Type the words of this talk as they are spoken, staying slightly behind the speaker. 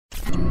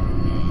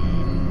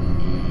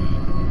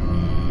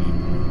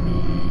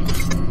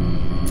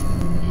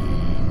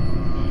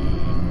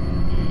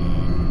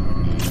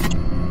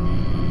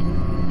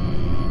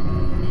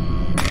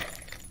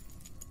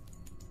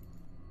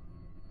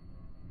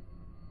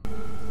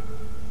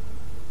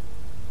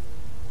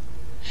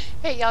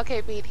Hey y'all,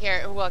 Beat here,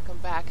 and welcome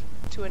back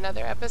to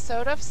another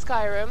episode of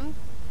Skyrim.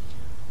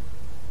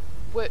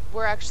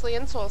 We're actually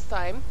in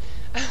Solstheim.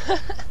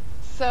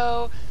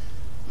 So,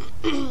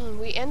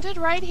 we ended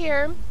right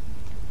here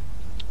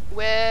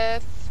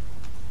with...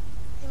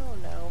 Oh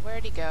no,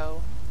 where'd he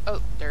go?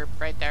 Oh, there,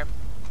 right there.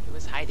 He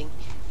was hiding.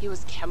 He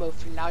was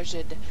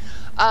camouflaged.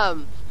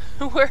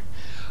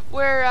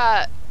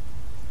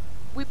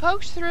 We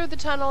poked through the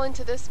tunnel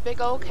into this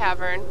big old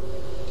cavern,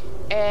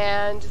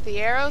 and the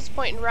arrow's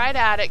pointing right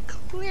at it.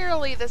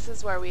 Clearly this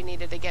is where we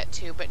needed to get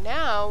to, but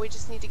now we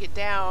just need to get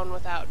down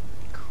without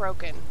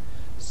croaking.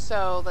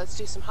 So let's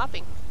do some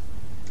hopping.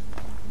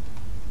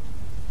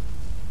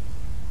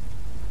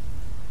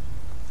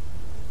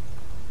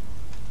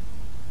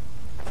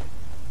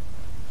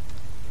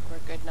 We're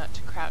good not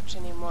to crouch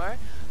anymore.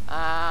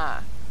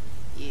 Ah,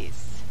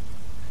 yes.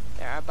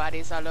 There are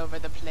bodies all over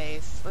the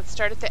place. Let's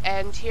start at the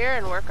end here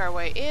and work our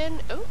way in.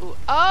 Ooh,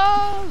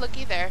 oh,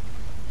 looky there.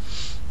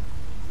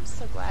 I'm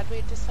so glad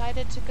we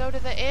decided to go to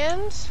the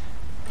end.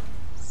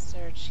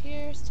 Search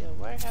here, steel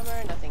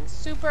warhammer, nothing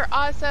super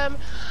awesome,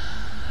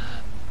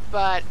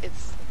 but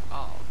it's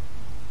all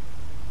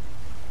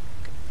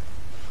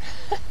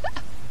good.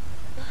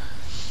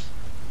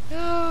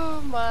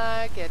 Oh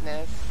my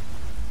goodness.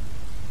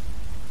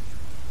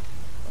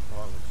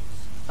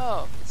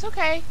 Oh, it's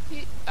okay.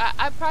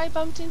 I probably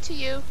bumped into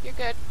you. You're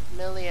good.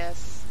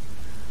 Milius.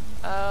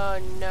 Oh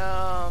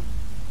no.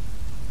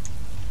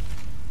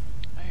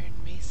 Iron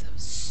Mace of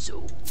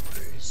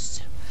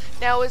Swords.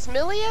 Now, was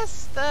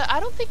Milius the... I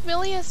don't think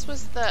Milius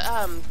was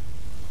the,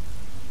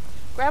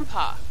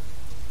 grandpa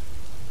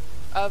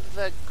of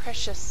the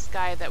Cretius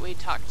guy that we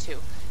talked to.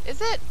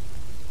 Is it?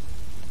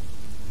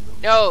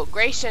 No,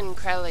 Gratian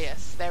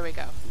Crelius. There we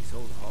go. These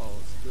old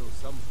halls fill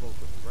some folk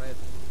with dread,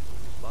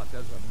 but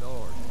as a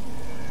Nord.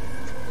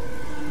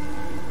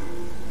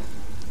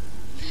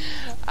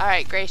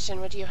 Alright, Gratian,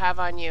 what do you have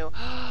on you?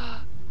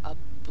 A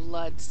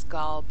blood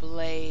skull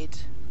blade.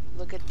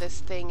 Look at this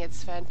thing,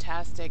 it's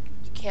fantastic.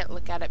 You can't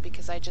look at it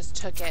because I just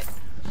took it.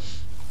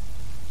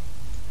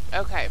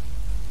 Okay.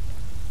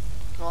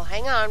 Well,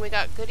 hang on, we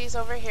got goodies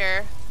over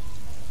here.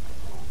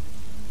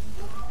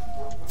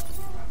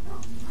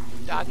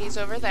 Doggies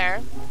over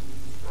there.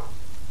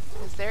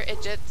 Because they're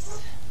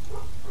idiots.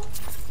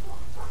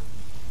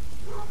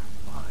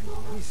 My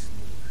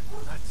listening,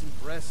 that's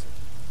impressive.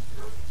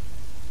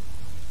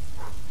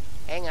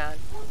 Hang on.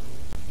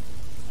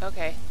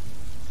 Okay.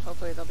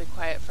 Hopefully they'll be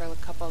quiet for a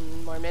couple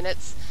more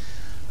minutes.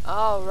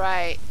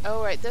 Alright.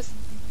 Alright, this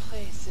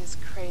place is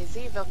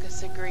crazy.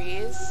 Vilkas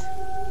agrees.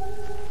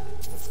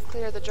 Let's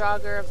clear the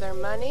Draugr of their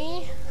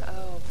money.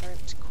 Oh,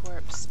 burnt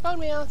corpse. Bone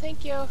meal,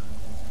 thank you. Oh,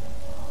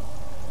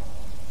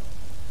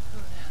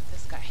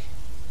 this guy.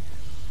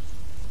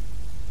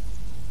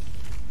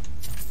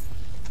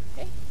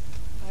 Hey.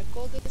 5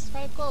 gold is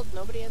 5 gold.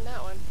 Nobody in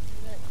that one.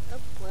 Oh,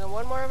 we got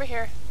one more over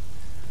here.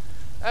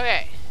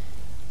 Okay,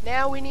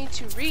 now we need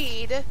to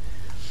read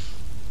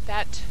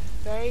that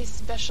very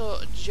special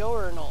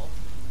journal.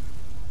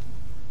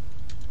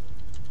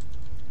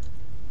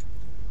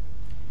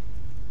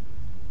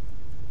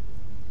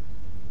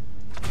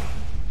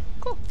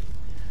 Cool.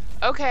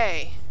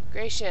 Okay,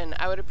 Gratian,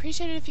 I would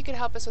appreciate it if you could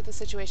help us with the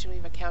situation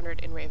we've encountered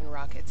in Raven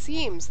Rock. It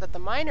seems that the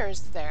miners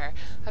there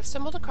have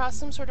stumbled across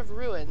some sort of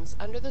ruins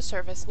under the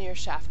surface near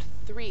Shaft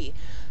 3,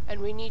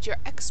 and we need your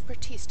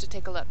expertise to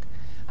take a look.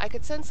 I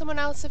could send someone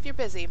else if you're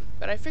busy,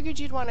 but I figured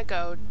you'd want to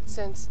go,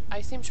 since I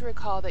seem to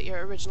recall that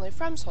you're originally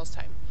from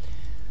Solstheim.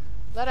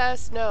 Let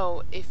us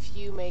know if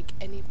you make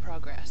any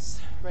progress.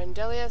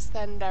 Rendelius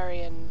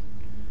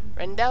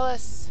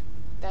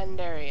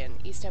Thandarian,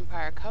 East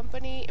Empire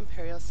Company,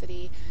 Imperial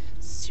City,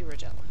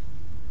 Cyrodiil.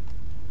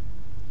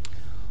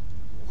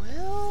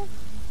 Well,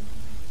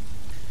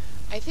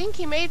 I think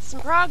he made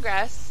some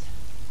progress.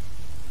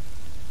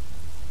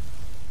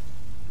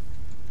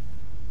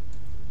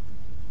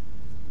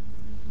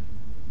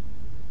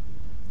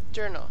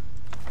 Journal.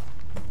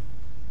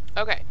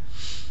 Okay.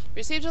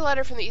 Received a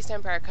letter from the East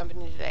Empire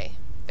Company today.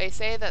 They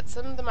say that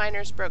some of the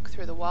miners broke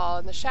through the wall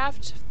in the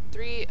Shaft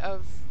 3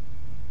 of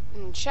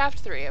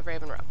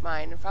Raven Rock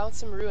mine and found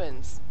some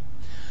ruins.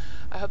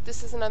 I hope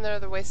this isn't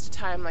another waste of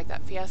time like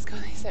that fiasco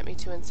they sent me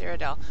to in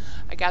Cyrodiil.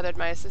 I gathered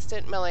my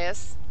assistant,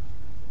 Milius,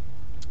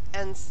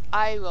 and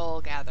I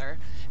will gather,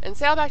 and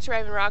sail back to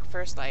Raven Rock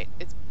first light.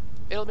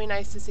 It'll be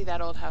nice to see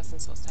that old house in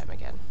Solstheim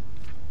again.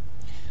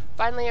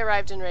 Finally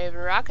arrived in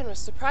Raven Rock and was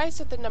surprised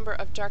at the number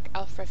of Dark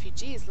Elf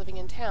refugees living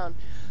in town.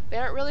 They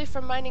aren't really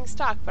from mining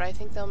stock, but I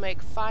think they'll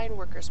make fine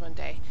workers one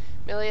day.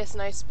 Milius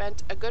and I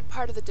spent a good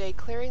part of the day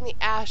clearing the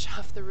ash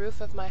off the roof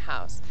of my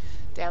house.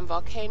 Damn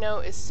volcano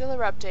is still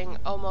erupting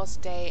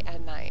almost day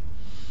and night.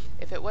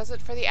 If it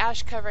wasn't for the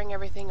ash covering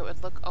everything, it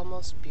would look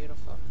almost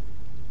beautiful.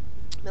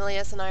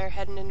 Milius and I are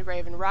heading into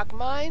Raven Rock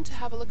Mine to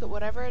have a look at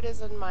whatever it is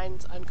in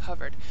mine's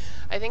uncovered.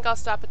 I think I'll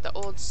stop at the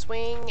old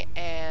swing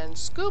and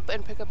scoop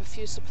and pick up a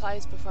few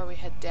supplies before we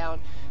head down.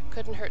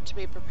 Couldn't hurt to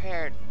be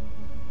prepared.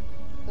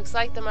 Looks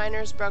like the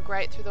miners broke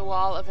right through the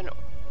wall of an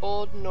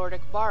old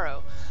Nordic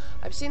barrow.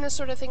 I've seen this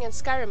sort of thing in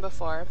Skyrim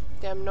before.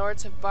 Damn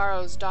Nords have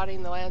burrows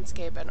dotting the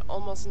landscape, and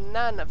almost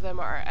none of them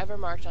are ever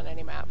marked on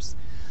any maps.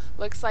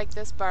 Looks like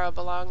this burrow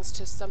belongs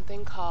to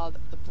something called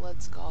the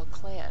Bloodskull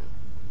clan.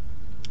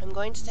 I'm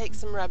going to take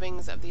some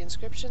rubbings of the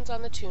inscriptions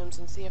on the tombs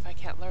and see if I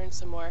can't learn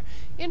some more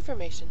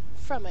information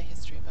from my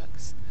history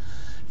books.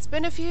 It's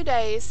been a few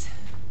days,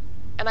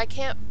 and I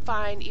can't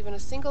find even a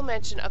single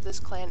mention of this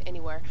clan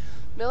anywhere.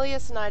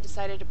 Milius and I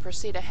decided to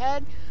proceed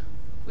ahead.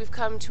 We've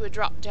come to a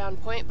drop-down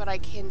point, but I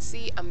can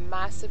see a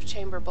massive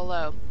chamber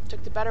below.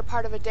 Took the better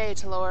part of a day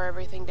to lower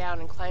everything down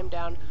and climb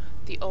down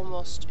the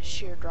almost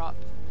sheer drop.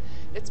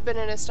 It's been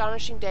an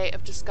astonishing day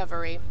of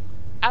discovery.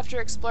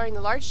 After exploring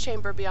the large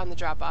chamber beyond the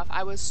drop-off,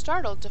 I was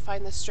startled to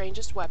find the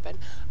strangest weapon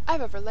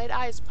I've ever laid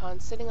eyes upon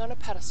sitting on a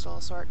pedestal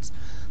of sorts.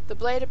 The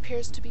blade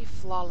appears to be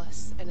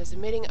flawless and is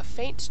emitting a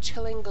faint,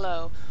 chilling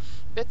glow.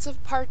 Bits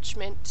of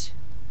parchment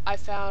I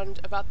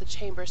found about the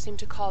chamber seem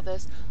to call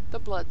this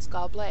the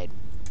Bloodskull blade.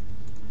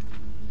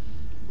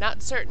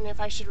 Not certain if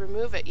I should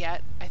remove it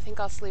yet. I think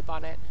I'll sleep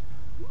on it.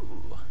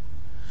 Ooh.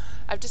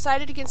 I've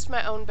decided against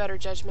my own better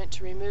judgment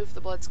to remove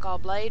the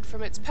Bloodskull blade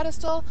from its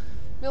pedestal.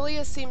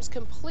 Milius seems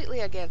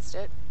completely against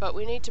it, but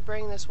we need to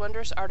bring this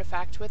wondrous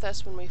artifact with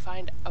us when we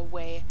find a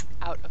way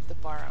out of the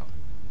burrow.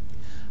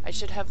 I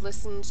should have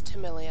listened to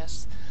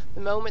Milius.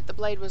 The moment the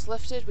blade was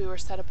lifted, we were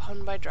set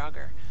upon by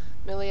Draugr.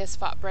 Milius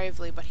fought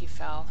bravely, but he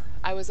fell.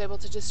 I was able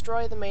to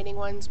destroy the remaining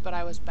ones, but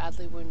I was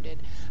badly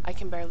wounded. I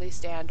can barely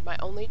stand. My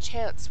only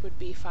chance would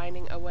be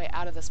finding a way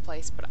out of this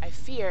place, but I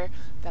fear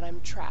that I'm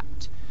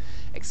trapped.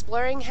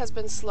 Exploring has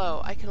been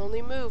slow. I can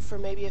only move for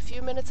maybe a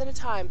few minutes at a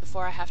time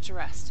before I have to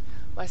rest.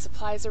 My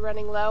supplies are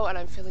running low, and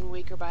I'm feeling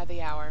weaker by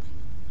the hour.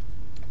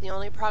 The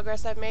only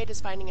progress I've made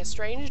is finding a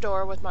strange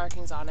door with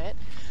markings on it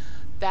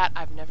that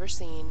I've never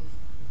seen.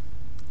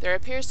 There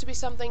appears to be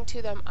something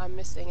to them I'm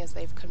missing, as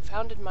they've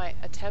confounded my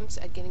attempts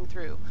at getting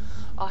through.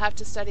 I'll have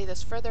to study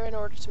this further in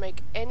order to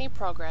make any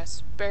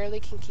progress. Barely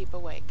can keep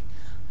awake.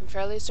 I'm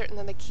fairly certain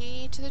that the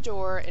key to the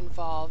door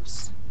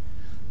involves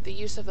the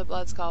use of the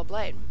Bloodskull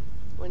blade.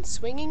 When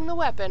swinging the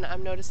weapon,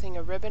 I'm noticing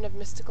a ribbon of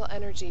mystical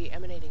energy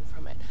emanating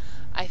from it.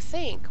 I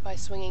think by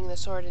swinging the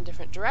sword in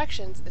different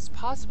directions, it's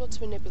possible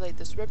to manipulate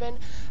this ribbon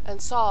and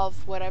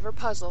solve whatever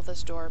puzzle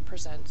this door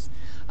presents.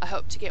 I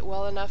hope to get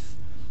well enough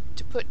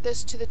to put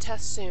this to the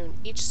test soon.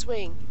 Each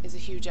swing is a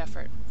huge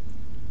effort.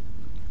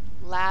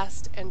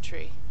 Last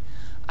entry.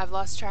 I've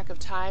lost track of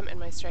time and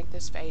my strength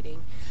is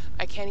fading.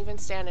 I can't even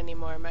stand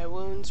anymore. My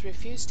wounds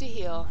refuse to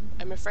heal.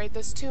 I'm afraid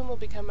this tomb will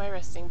become my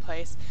resting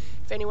place.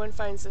 If anyone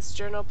finds this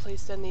journal, please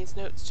send these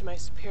notes to my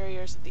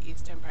superiors at the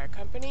East Empire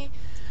Company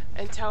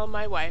and tell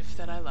my wife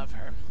that I love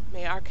her.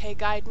 May Arkay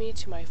guide me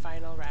to my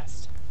final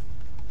rest.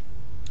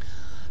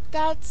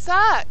 That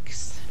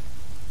sucks!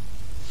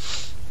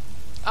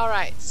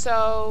 Alright,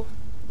 so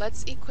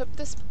let's equip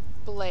this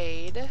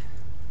blade.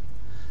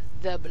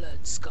 The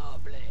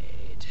Bloodskull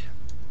blade.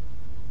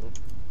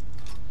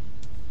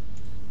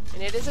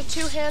 And it is a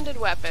two-handed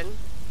weapon.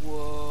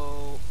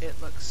 Whoa,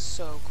 it looks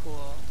so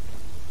cool.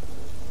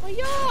 Oh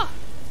yeah!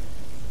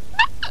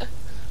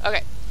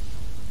 Okay,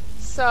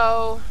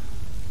 so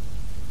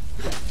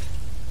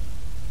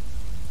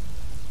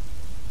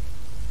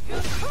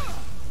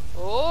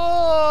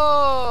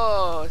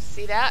oh,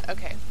 see that?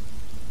 Okay.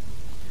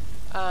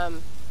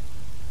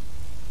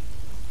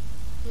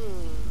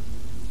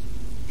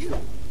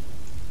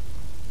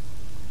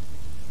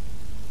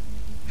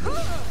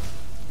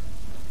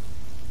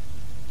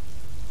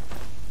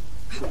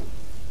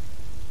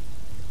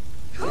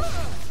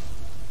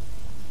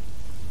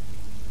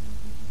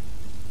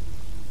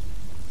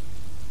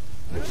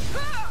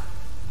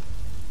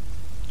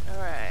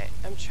 Alright,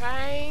 I'm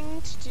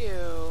trying to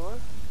do,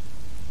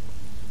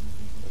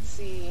 let's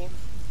see.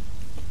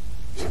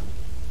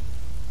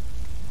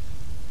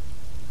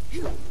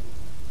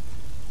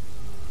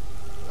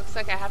 Looks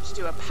like I have to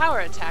do a power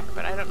attack,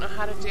 but I don't know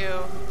how to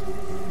do.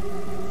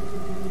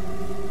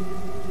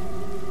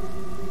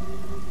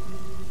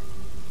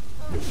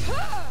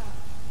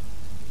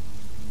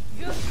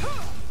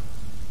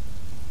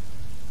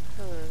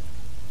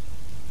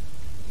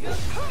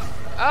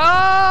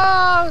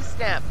 Oh,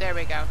 snap. There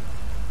we go.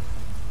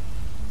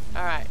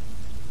 Alright.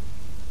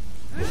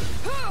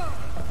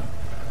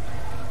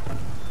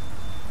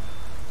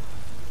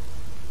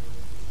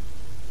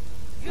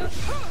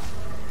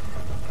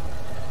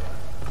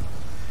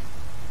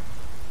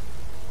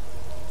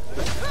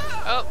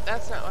 Oh,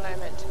 that's not what I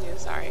meant to do.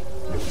 Sorry.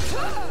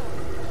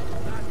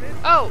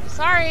 Oh,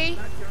 sorry.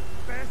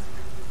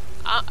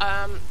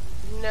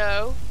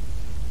 No.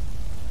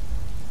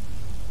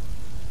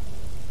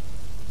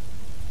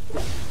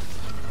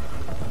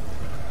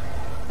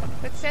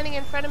 Quit standing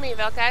in front of me,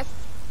 Velkais.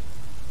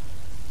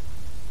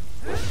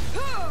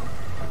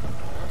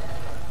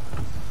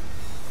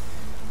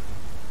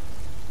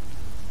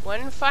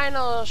 One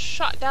final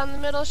shot down the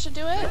middle should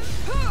do it.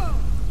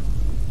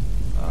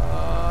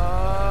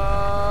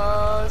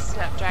 Oh,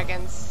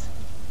 snapdragons.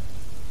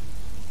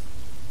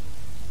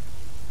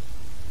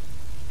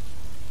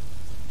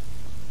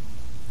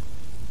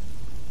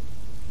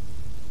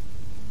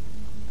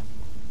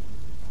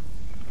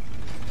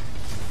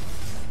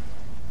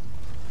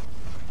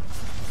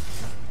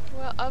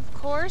 of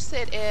course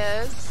it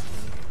is. I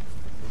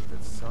think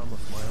that some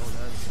of my own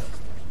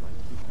ancestors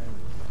might be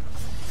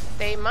buried.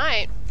 They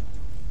might.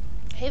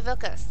 Hey,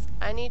 Vilkas,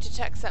 I need to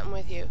check something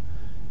with you.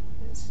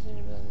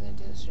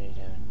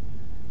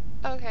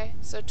 Okay,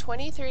 so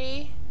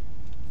 23.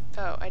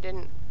 Oh, I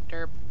didn't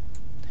derp.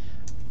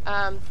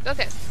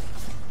 Vilkas.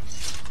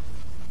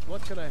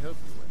 What can I help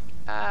you with?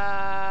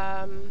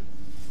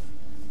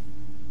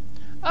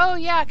 Oh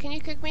yeah, can you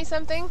cook me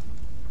something?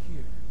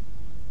 Here.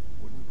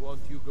 Wouldn't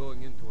want you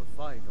going into a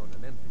fight on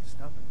an empty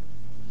stomach.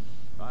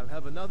 I'll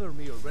have another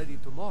meal ready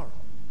tomorrow.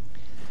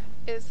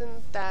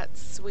 Isn't that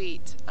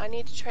sweet? I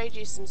need to trade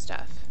you some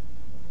stuff.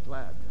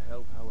 Glad to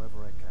help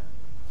however I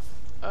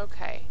can.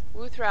 Okay,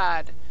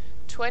 Wuthrad,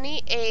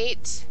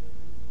 28.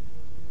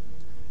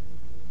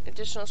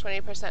 Additional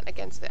 20%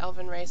 against the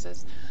elven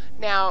races.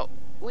 Now,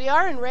 we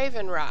are in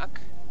Raven Rock,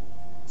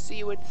 so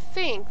you would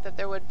think that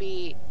there would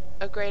be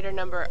a greater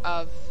number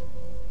of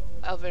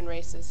elven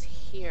races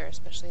here,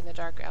 especially in the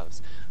Dark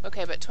Elves.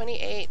 Okay, but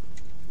 28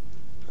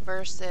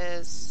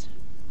 versus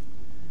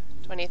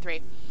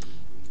 23.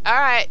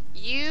 Alright,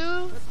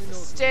 you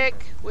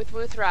stick with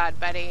Wuthrad,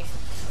 buddy.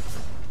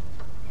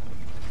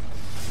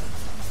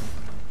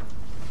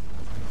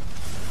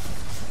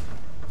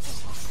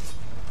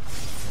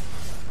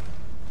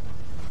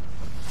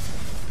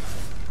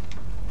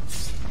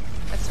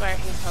 I swear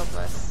he's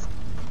hopeless.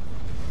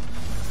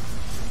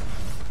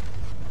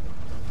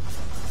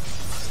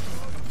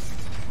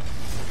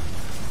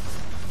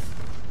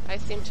 I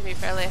seem to be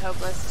fairly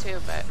hopeless too,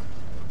 but...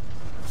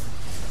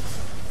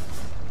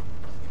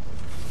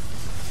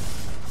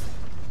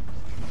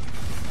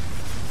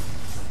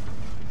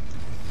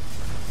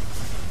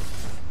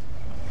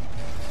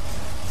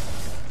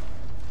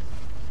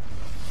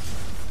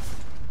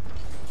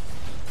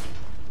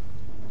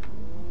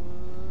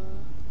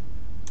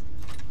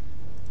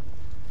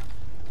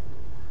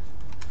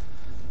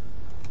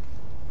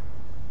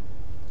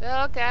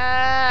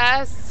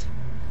 Vilkas!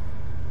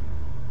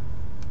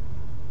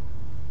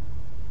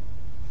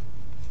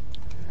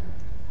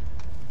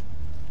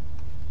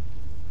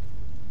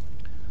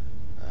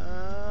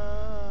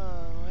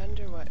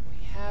 Wonder what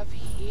we have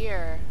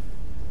here.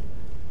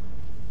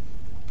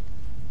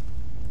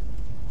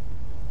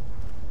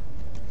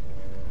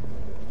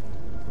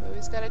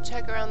 Always gotta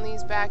check around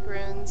these back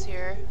ruins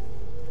here.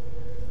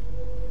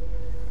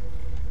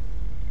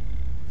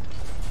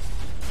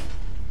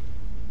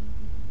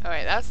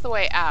 Alright, that's the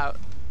way out.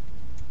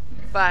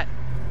 But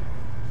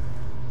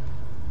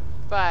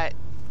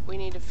we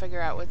need to figure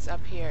out what's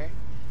up here.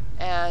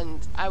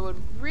 And I would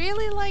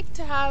really like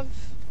to have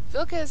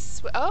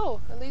Vilkas... Oh,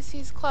 at least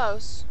he's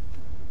close.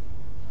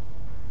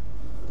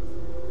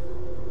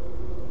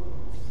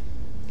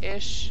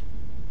 Ish.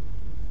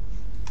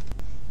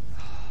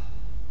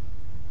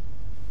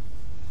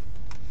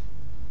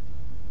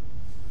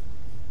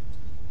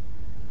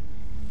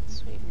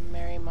 Sweet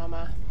Mary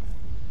Mama.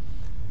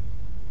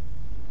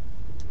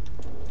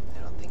 I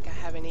don't think I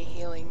have any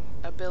healing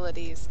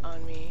abilities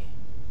on me.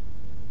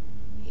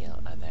 Heal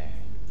other.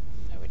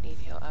 I would need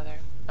heal other.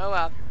 Oh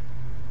well.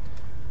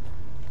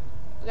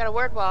 We got a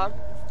word wall.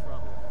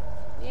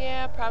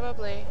 Yeah,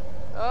 probably.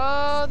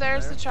 Oh,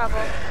 there's the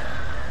trouble.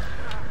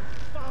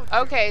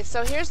 Okay,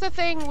 so here's the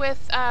thing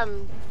with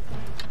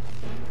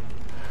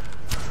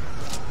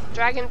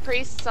dragon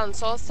priests on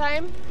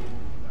Solstheim.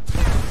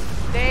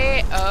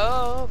 They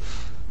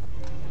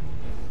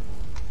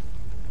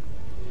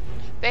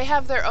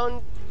have their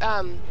own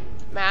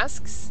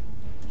masks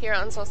here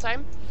on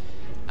Solstheim.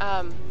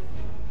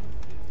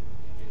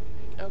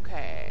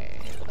 Okay,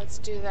 let's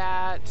do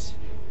that.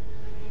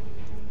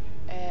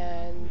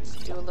 And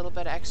do a little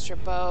bit of extra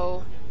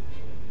bow.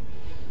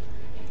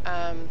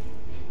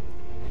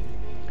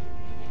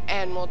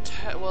 And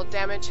we'll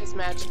damage his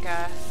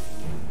magicka.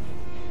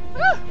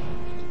 Ah!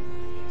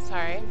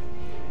 Sorry.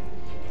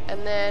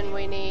 And then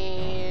we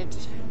need...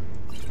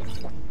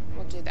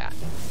 We'll do that.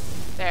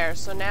 There,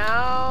 so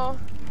now...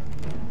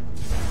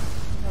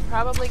 He'll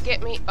probably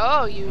get me...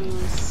 Oh, you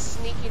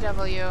sneaky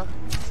W.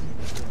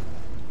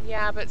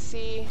 Yeah, but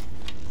see...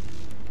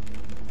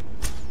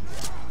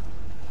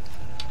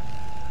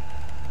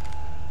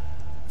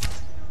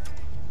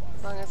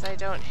 As long as I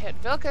don't hit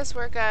Vilkas,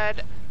 we're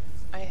good,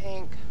 I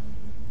think.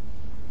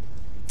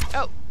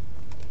 Oh!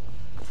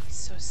 He's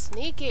so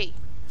sneaky!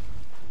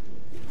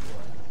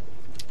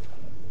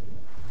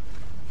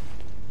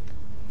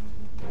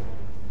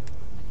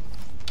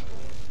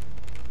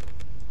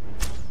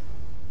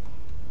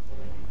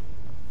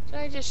 Did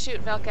I just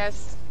shoot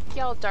Vilkas?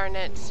 Y'all darn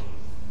it.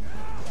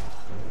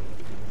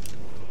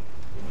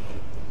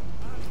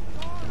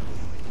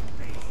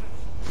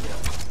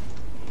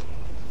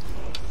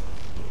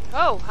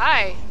 Oh,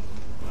 hi.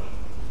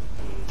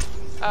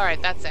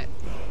 Alright, that's it.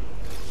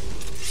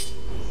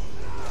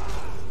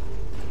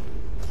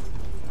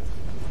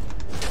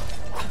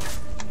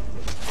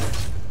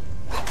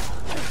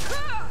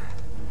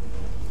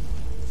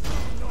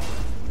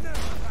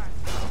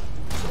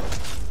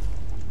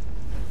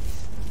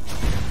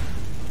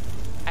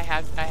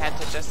 I had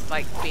to just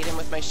like beat him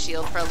with my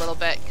shield for a little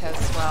bit because,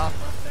 well,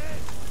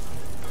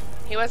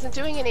 He wasn't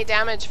doing any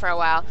damage for a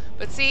while.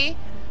 But see?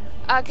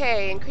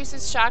 Okay,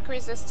 increases shock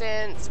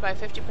resistance by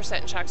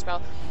 50% in shock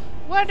spell.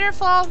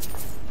 Wonderful!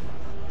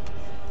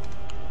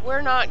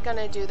 We're not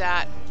gonna do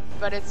that,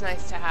 but it's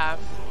nice to have.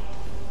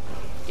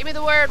 Give me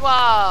the word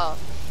wall!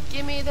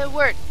 Give me the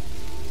word!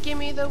 Give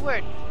me the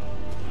word!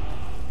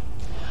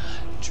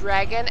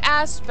 Dragon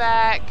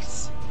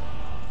aspect!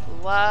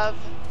 Love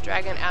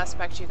dragon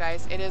aspect, you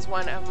guys. It is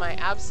one of my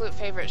absolute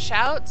favorite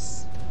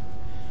shouts.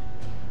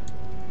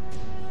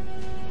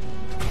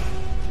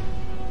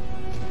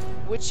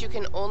 Which you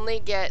can only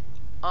get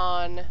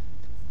on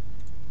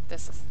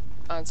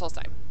on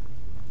Solstheim.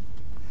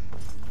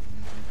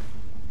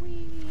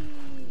 We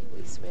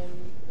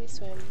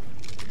swim.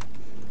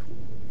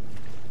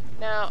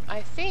 Now,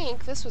 I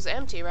think this was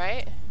empty,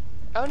 right?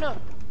 Oh no.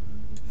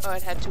 Oh,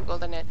 it had 2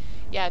 gold in it.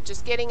 Yeah,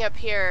 just getting up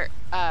here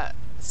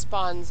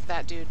spawns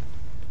that dude.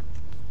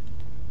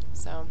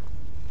 So.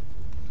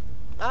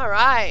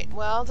 Alright,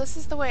 well, this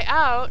is the way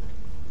out.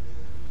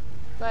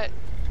 But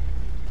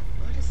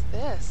what is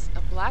this?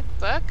 A black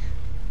book?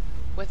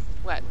 With,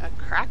 what, a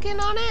kraken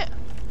on it?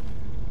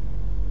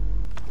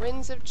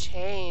 Winds of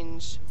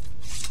Change.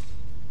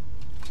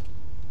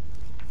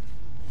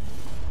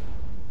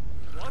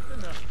 What in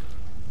the...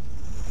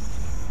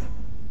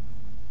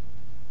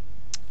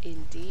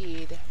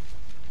 Indeed.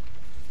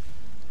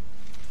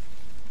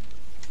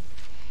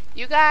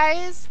 You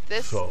guys,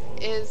 this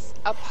is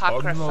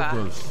Apocrypha.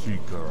 Another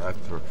seeker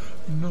after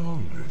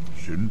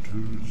knowledge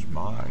enters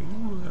my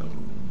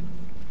realm.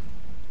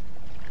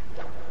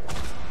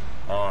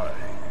 I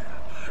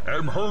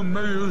am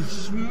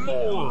Hermaeus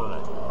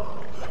Mora,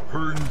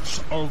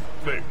 Prince of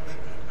Fate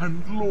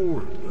and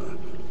Lord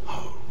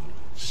of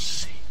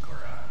Secrets.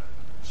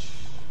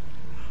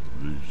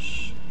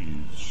 This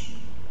is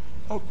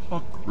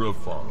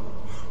Apocrypha,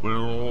 where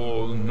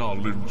all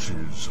knowledge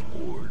is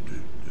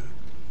hoarded.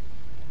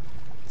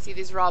 See,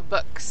 these are all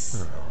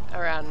books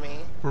around me.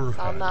 It's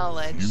all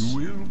knowledge. You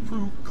will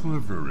prove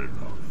clever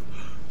enough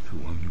to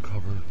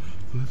uncover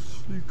the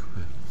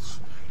secrets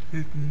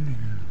hidden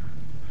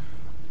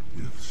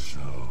here. If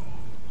so,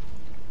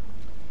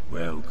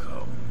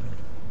 welcome.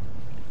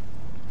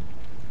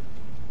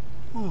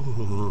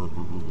 Oh,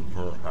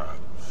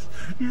 perhaps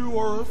you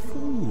are a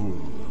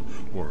fool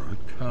or a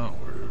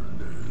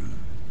coward.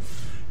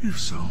 If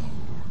so,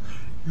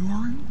 you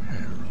are in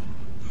peril.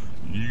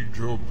 Read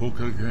your book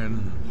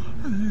again,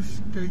 and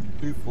escape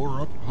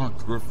before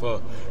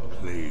Apocrypha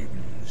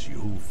claims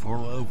you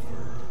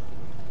forever.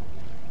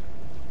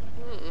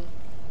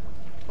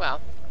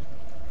 Well,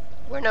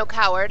 we're no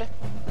coward.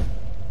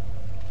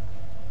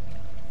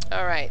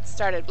 Alright,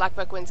 started. Black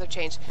Book, Winds of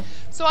Change.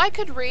 So I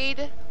could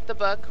read the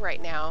book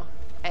right now,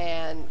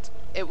 and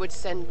it would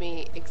send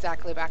me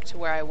exactly back to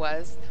where I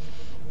was.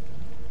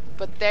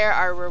 But there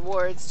are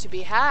rewards to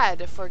be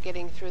had for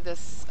getting through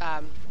this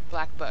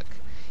Black Book.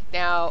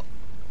 Now,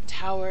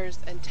 towers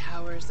and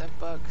towers of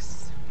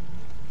books.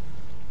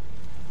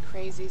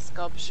 Crazy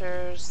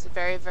sculptures,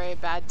 very, very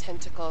bad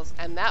tentacles,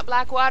 and that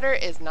black water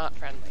is not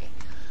friendly.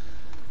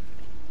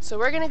 So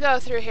we're gonna go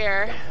through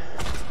here.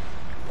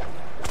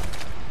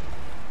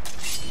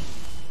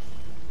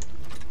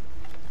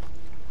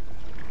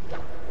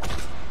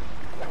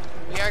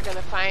 We are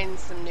gonna find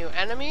some new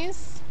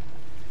enemies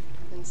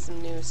and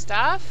some new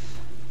stuff.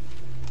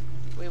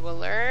 We will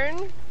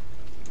learn.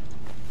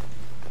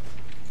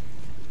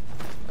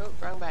 Oh,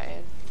 wrong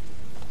button.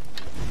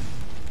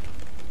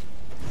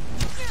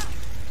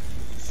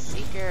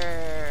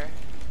 Seeker.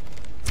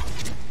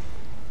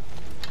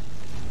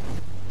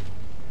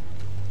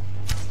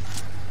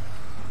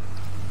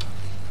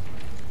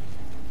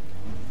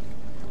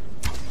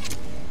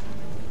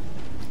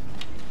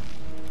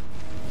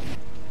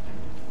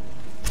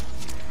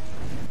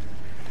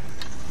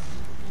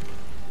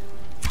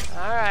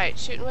 Alright,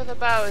 shooting with a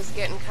bow is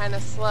getting kind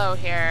of slow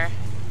here.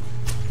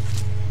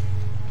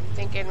 I'm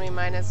thinking we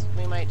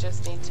might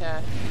just need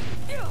to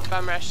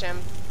bum rush him.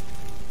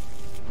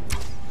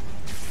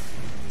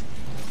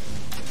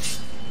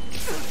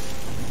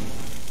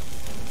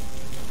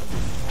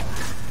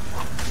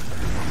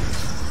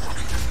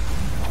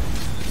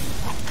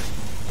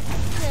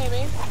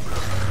 Maybe.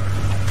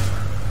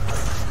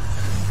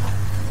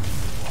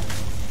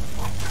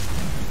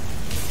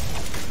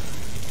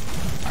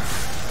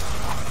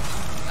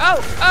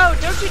 Oh,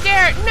 don't you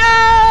dare!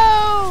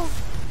 No!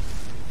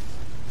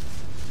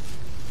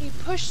 He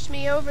pushed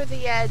me over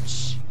the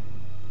edge.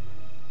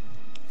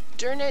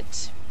 Darn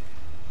it.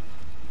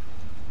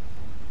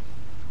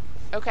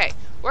 Okay,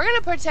 we're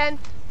gonna pretend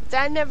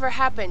that never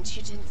happened.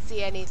 You didn't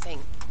see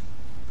anything.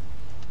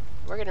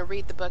 We're gonna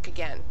read the book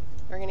again.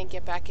 We're gonna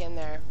get back in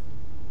there.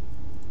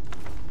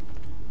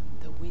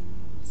 The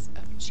Winds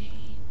of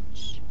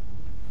Change.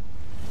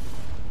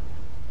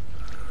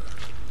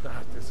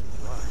 That isn't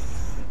right.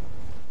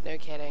 No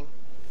kidding.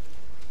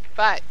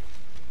 But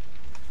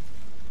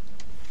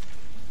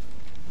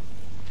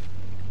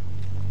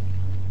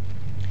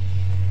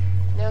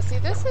now see,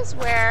 this is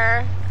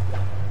where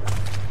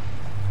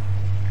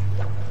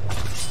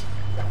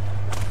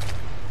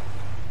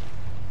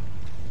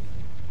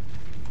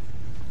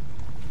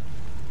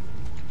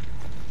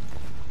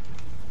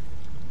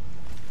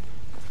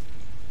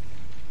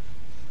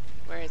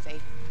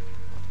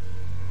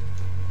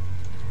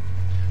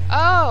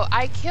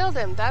I killed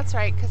him. That's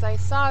right, because I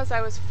saw as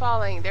I was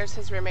falling, there's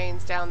his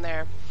remains down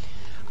there.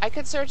 I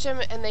could search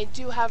him, and they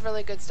do have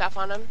really good stuff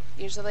on him,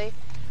 usually.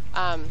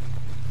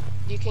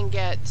 You can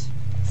get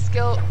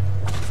skill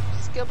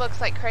books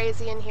like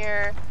crazy in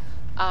here.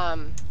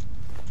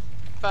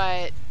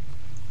 But...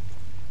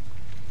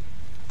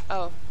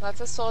 oh,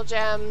 lots of soul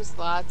gems,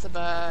 lots of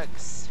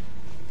books.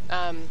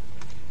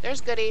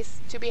 There's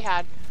goodies to be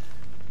had.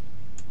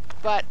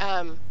 But,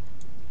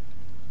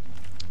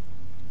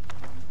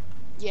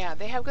 yeah,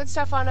 they have good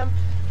stuff on them.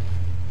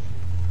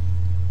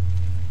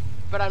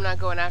 But I'm not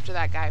going after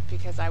that guy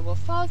because I will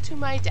fall to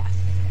my death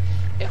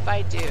if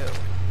I do.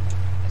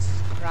 A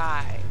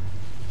scribe.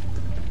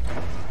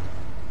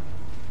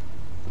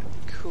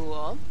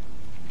 Cool.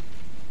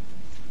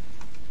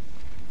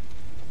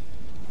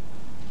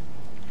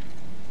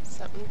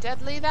 Something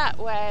deadly that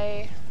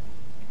way.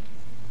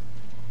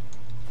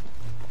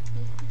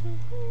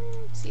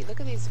 See, look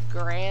at these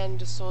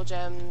grand soul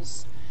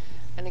gems.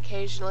 And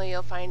occasionally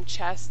you'll find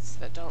chests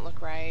that don't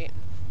look right.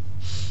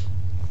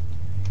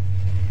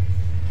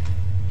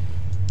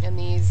 And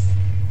these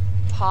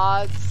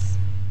pods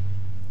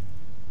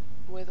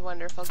with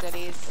wonderful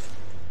goodies.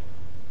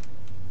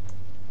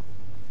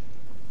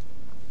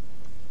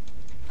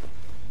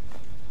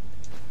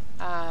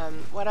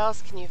 What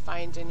else can you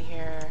find in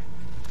here?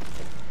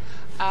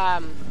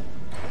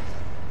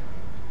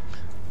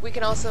 We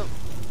can also...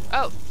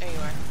 oh, there you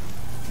are.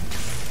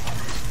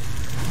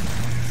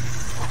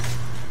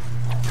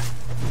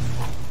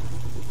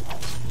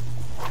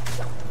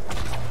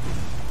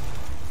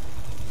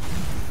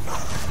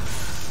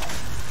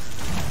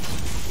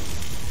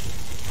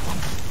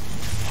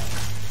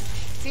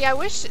 See, I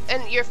wish,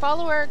 and your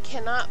follower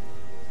cannot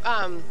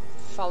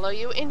follow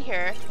you in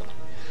here,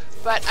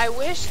 but I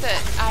wish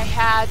that I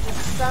had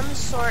some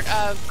sort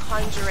of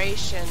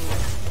conjuration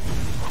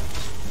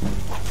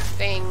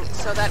thing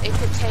so that it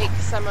could take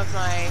some of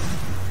my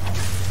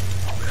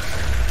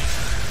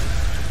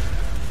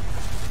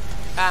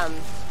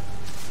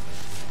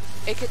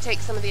it could take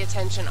some of the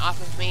attention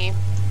off of me.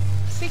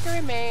 Secret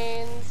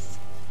remains.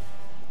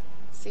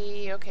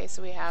 See, okay,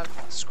 so we have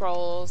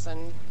scrolls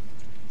and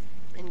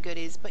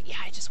goodies, but yeah,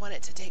 I just want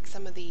it to take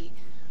some of the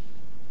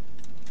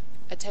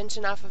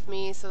attention off of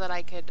me so that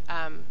I could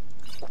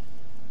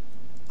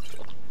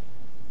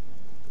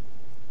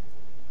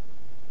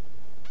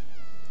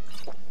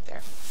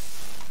there,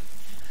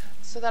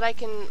 so that I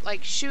can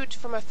like shoot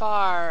from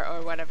afar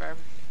or whatever.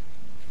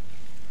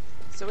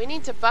 So we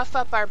need to buff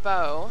up our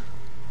bow.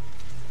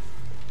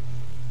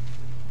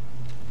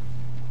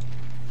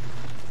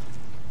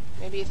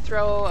 Maybe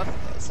throw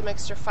some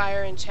extra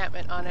fire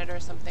enchantment on it or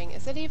something.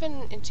 Is it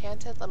even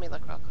enchanted? Let me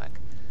look real quick.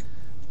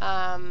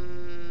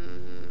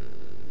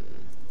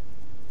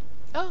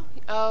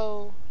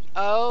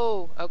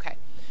 Oh, okay.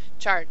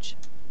 Charge.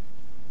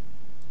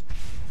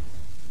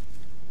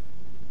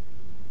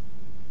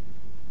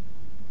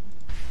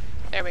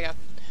 There we go.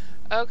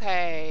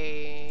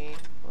 Okay.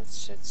 Let's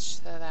switch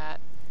to that.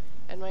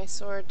 And my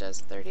sword does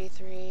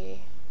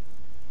 33.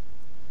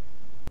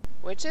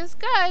 Which is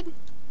good.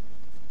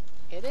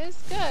 It is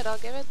good, I'll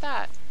give it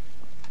that.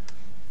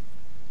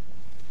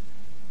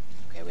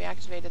 Okay, we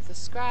activated the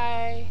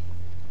scry.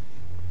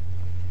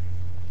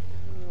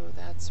 Ooh,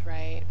 that's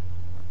right.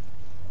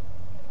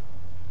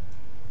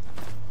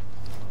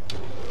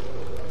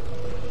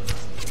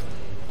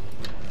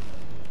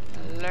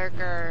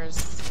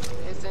 Lurkers.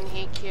 Isn't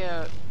he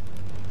cute?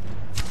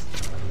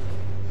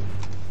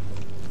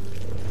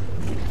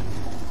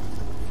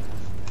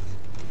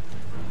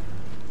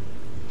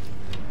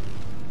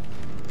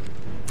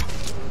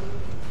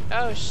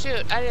 Oh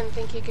shoot, I didn't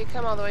think he could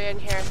come all the way in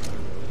here.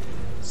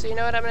 So you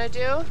know what I'm gonna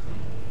do?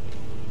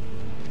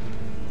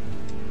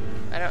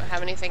 I don't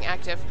have anything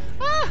active.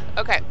 Ah!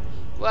 Okay.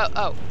 Well,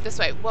 oh, this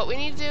way. What we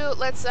need to do,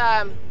 let's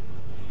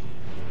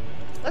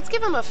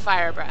give him a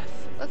fire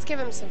breath. Let's give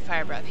him some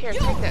fire breath. Here,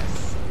 take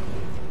this.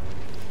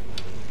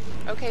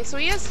 Okay, so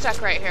he is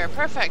stuck right here.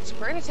 Perfect.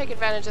 We're gonna take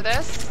advantage of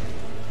this.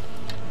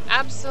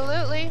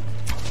 Absolutely.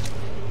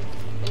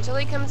 Until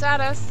he comes at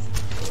us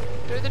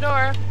through the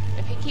door.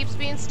 If he keeps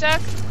being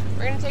stuck,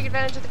 we're gonna take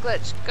advantage of the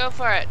glitch. Go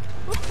for it.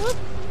 Whoop, whoop.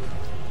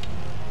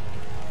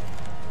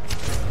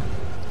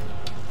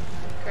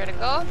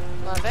 Critical.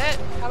 Love it.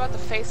 How about the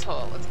face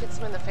hole? Let's get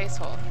some in the face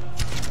hole.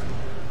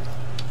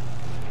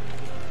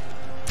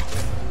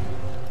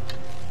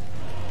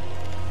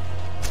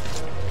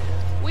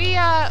 We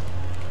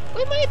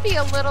might be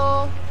a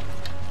little...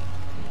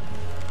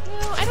 You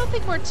know, I don't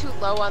think we're too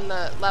low on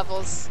the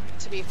levels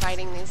to be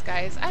fighting these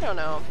guys. I don't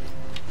know.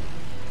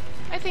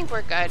 I think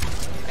we're good.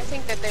 I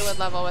think that they would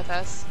level with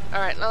us.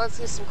 Alright, now let's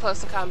do some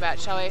close to combat,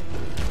 shall we?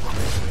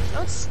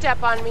 Don't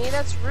step on me,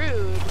 that's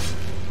rude.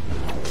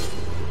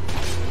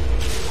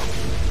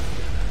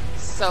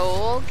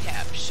 Soul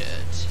captured.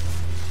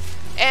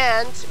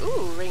 And,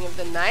 ooh, Ring of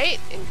the Night.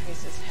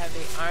 Increases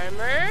heavy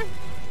armor.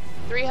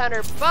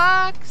 300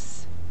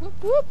 bucks.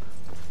 Whoop whoop.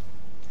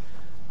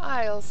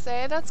 I'll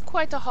say that's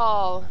quite a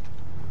haul.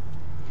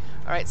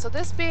 Alright, so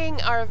this being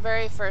our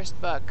very first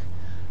book,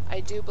 I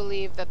do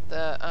believe that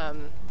the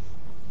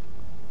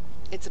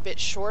It's a bit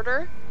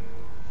shorter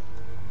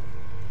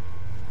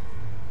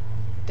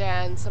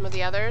than some of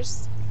the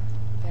others.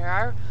 There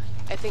are,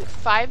 I think,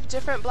 5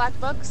 different black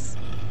books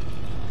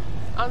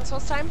on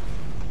Solstheim.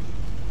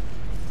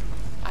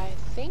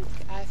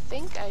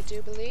 I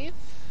do believe.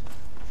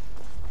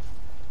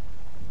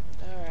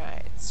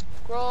 Alright,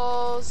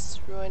 scrolls,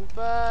 ruined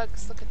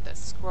books. Look at this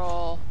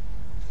scroll.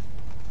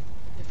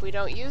 If we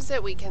don't use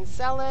it, we can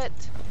sell it.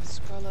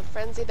 Scroll of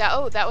Frenzy. That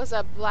was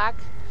a black,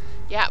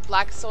 yeah,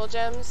 black soul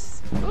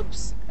gems.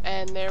 Oops.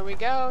 And there we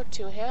go,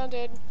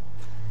 two-handed.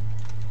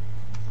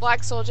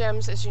 Black soul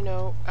gems, as you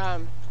know,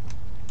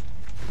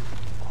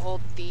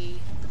 hold the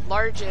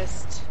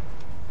largest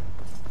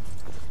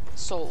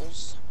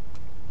souls.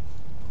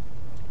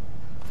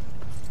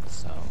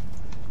 So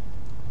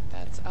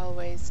that's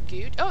always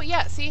good. Oh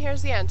yeah, see,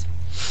 here's the end.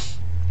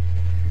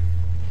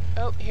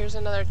 Oh, here's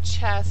another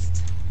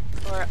chest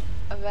or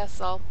a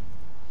vessel.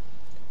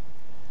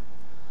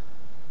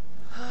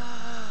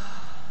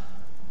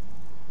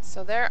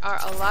 So there are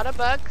a lot of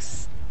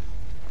books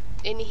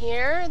in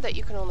here that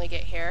you can only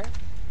get here.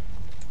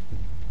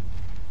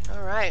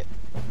 Alright.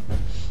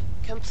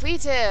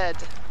 Completed.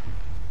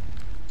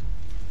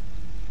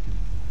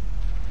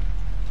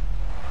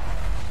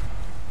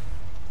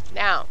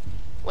 Now,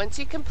 once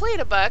you complete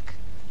a book,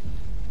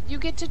 you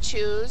get to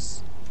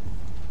choose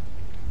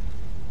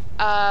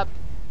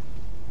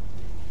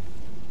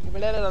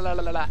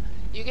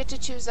you get to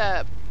choose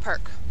a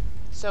perk.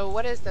 So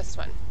what is this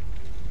one?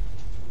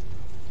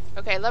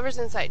 Okay, Lover's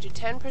Insight. Do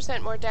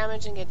 10% more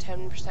damage and get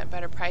 10%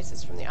 better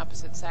prices from the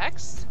opposite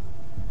sex.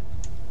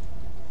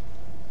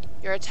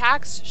 Your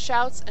attacks,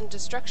 shouts, and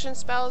destruction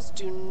spells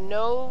do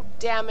no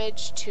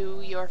damage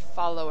to your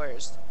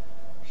followers.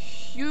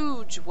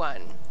 Huge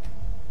one.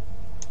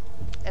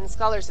 And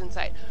Scholar's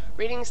Insight.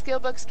 Reading skill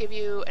books give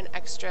you an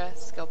extra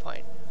skill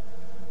point.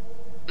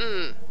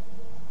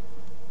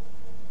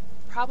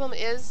 Problem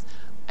is,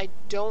 I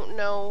don't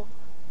know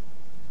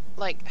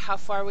like how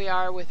far we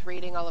are with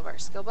reading all of our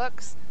skill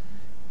books.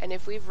 And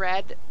if we've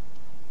read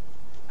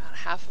about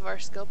half of our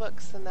skill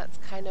books, then that's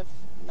kind of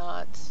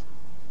not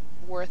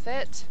worth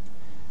it.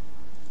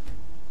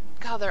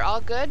 God, they're all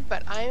good,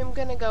 but I'm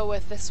going to go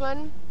with this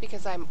one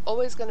because I'm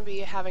always going to be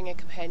having a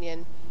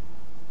companion.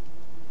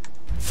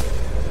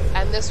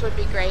 And this would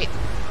be great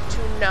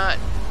to not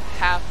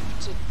have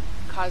to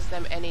cause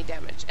them any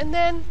damage. And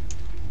then,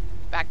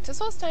 back to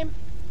Solstheim.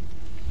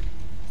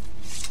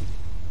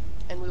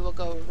 And we will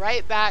go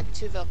right back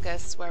to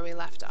Vilkas where we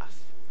left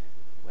off.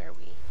 Where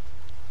we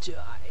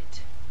died.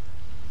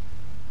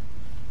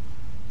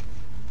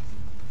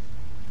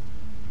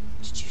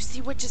 Did you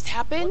see what just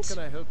happened? What can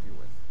I help you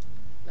with?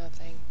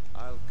 Nothing.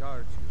 I'll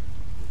guard you.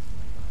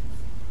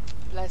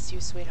 Bless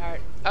you,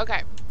 sweetheart.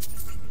 Okay.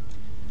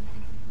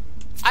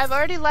 I've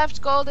already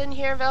left gold in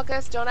here,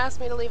 Vilkas. Don't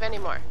ask me to leave any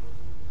more.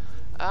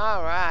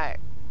 Alright.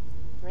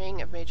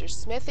 Ring of Major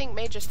Smithing.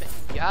 Major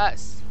Smith.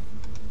 Yes.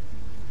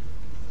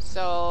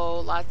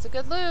 So, lots of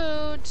good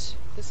loot.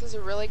 This is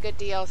a really good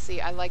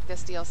DLC. I like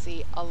this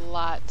DLC a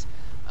lot.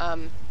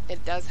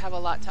 It does have a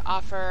lot to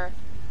offer.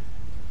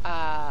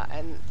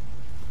 And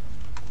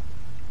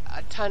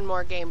a ton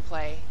more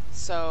gameplay.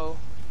 So...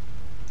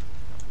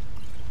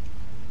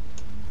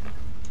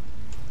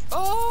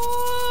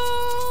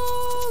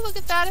 Oh, look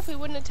at that. If we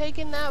wouldn't have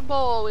taken that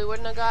bowl, we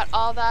wouldn't have got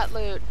all that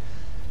loot.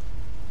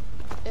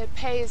 It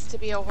pays to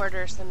be a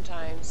hoarder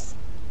sometimes.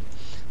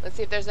 Let's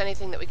see if there's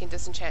anything that we can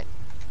disenchant.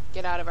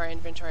 Get out of our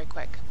inventory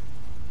quick.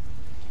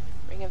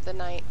 Ring of the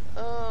Night.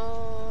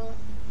 Oh.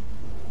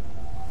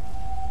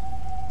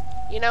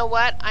 You know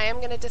what? I am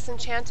going to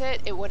disenchant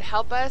it. It would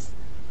help us.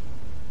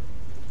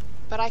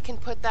 But I can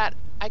put that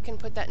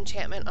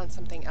enchantment on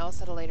something else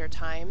at a later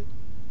time.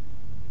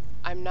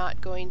 I'm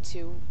not going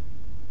to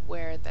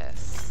wear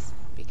this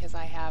because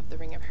I have the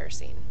Ring of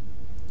Hircine.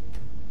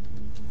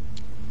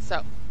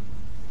 So,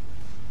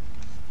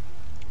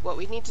 what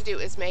we need to do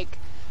is make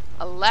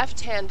a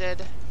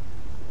left-handed...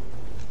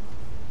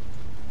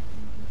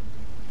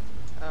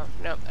 Oh,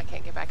 no, I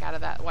can't get back out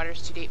of that.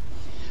 Water's too deep.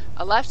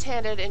 A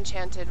left-handed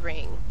enchanted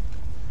ring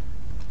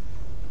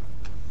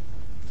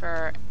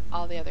for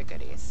all the other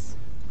goodies.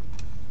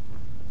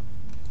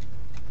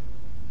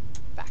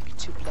 Back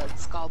to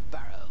Bloodskull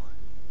Burrow.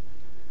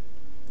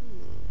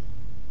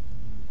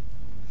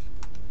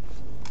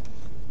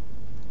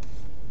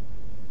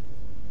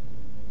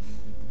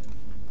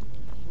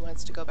 He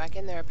wants to go back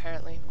in there,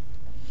 apparently.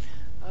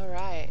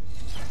 Alright.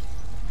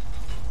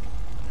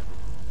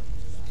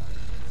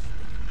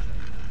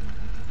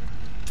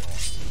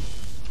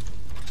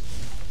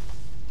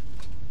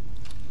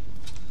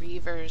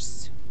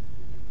 Reavers.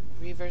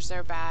 Reavers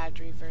are bad.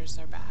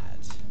 Reavers are bad.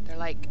 They're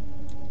like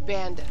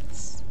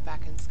bandits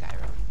back in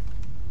Skyrim.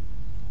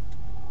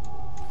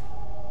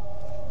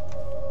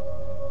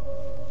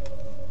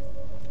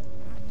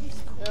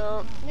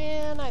 Oh,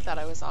 man, I thought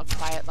I was all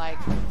quiet like.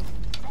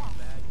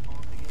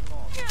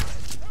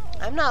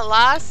 I'm not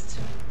lost.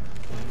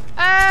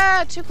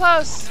 Ah, too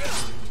close.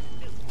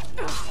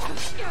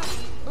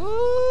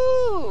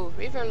 Ooh,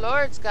 Reaver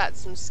Lord's got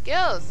some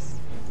skills.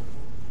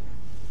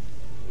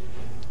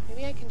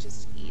 Maybe I can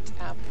just eat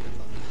apple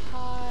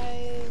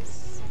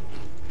pies.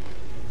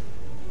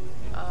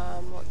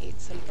 We'll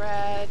eat some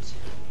bread.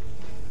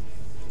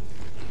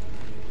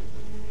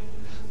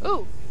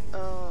 Ooh!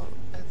 Oh,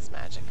 that's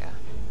Magicka.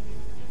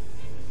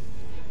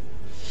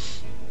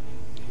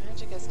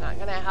 Magicka's not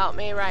gonna help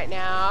me right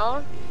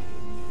now.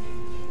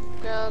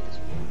 Grilled.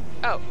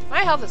 Oh,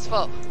 my health is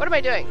full. What am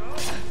I doing?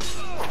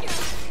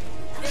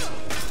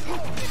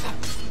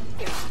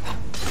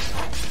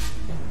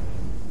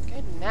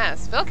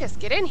 Goodness. Vilkas,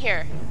 get in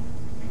here.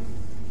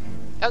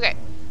 Okay.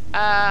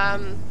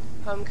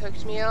 Home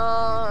cooked meal.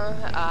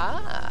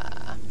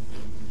 Ah.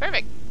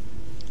 Perfect.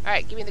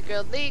 Alright, give me the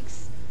grilled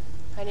leeks.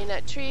 Honey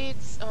nut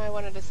treats. Oh, I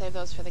wanted to save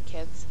those for the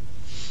kids.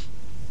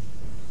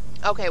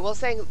 Okay, we'll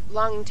say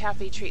long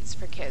taffy treats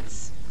for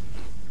kids.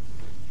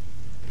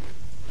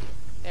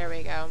 There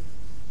we go.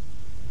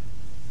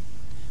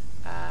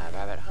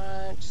 Rabbit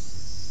haunch,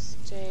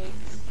 steak,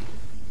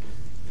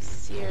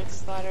 seared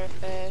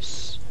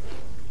slaughterfish,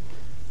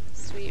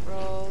 sweet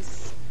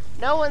rolls.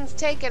 No one's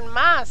taking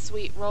my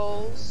sweet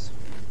rolls.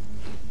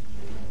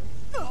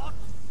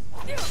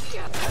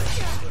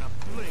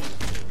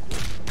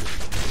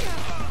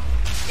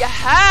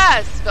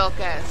 Yes,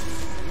 Vilkas!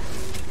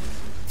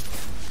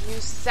 You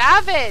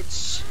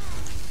savage!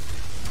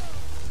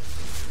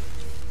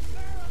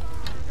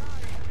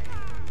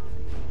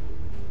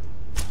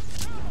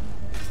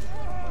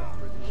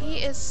 He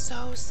is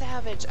so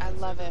savage. I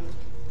love him.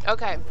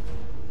 Okay.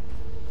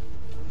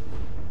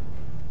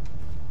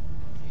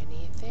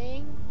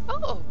 Anything?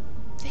 Oh,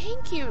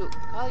 thank you.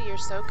 Oh, you're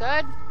so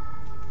good.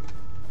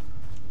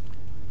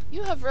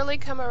 You have really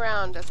come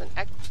around as an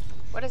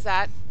what is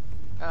that?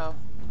 Oh.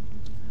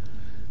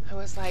 I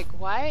was like,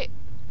 why?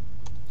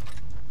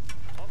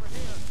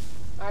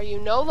 Are you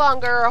no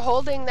longer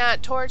holding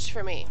that torch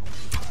for me?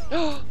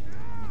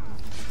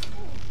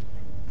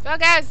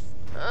 Focus!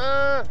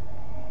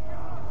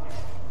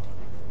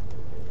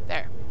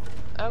 There.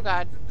 Oh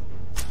god.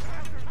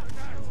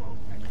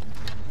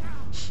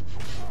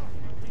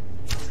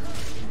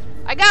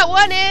 I got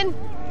one in!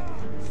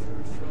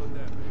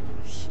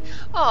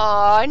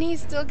 Aw, and he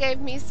still gave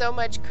me so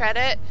much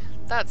credit.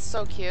 That's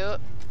so cute.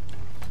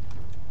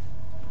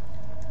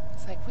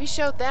 It's like, we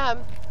showed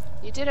them.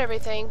 You did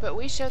everything, but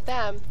we showed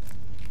them.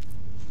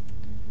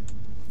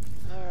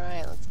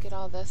 Alright, let's get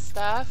all this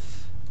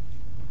stuff.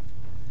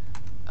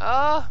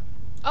 Oh!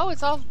 Oh,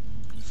 it's all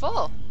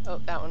full.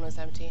 Oh, that one was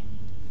empty.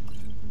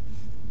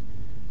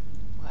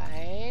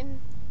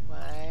 Wine.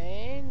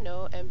 Wine.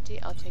 No,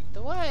 empty. I'll take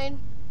the wine.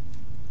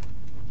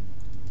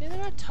 They're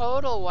not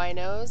total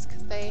winos,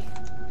 because they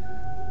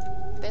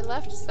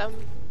left some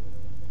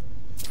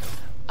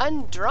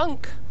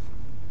undrunk.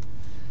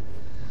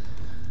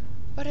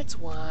 But it's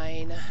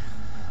wine.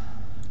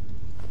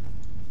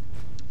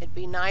 It'd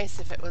be nice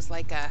if it was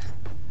like a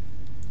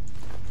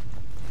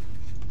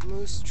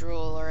moose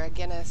drool or a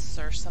Guinness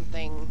or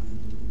something.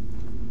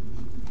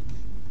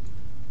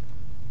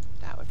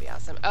 That would be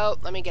awesome. Oh,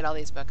 let me get all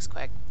these books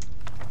quick.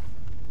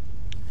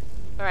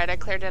 Alright, I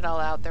cleared it all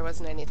out. There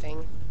wasn't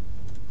anything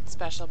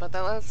special, but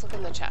then let's look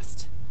in the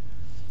chest.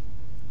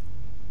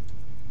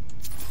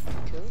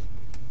 Cool.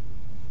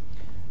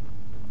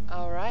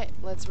 Alright,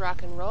 let's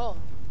rock and roll.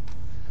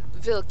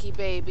 Vilky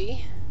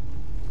baby.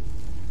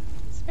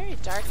 It's very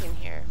dark in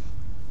here.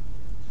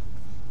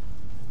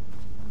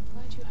 I'm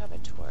glad you have a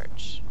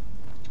torch.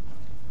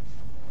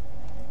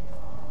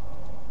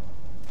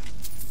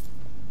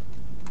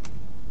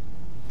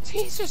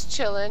 He's just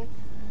chilling.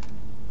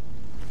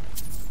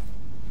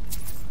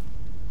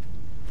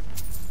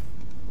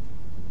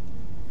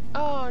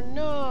 Oh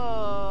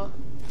no.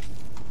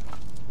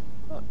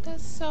 Oh,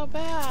 that's so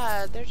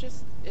bad. They're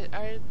just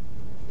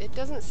it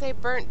doesn't say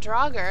burnt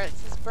Draugr, it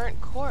says burnt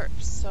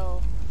corpse,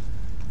 so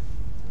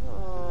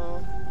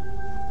oh.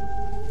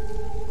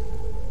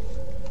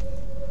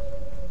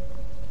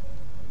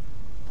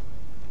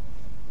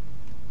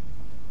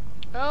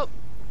 Oh,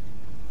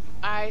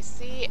 I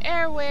see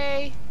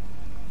airway.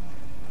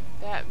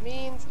 That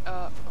means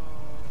uh-oh.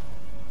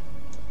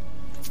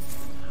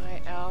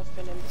 High Elf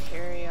and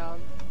Imperial.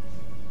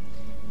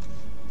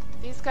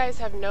 These guys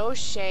have no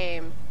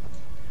shame,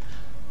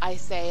 I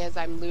say as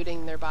I'm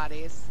looting their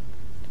bodies.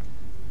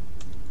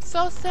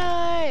 So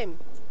same!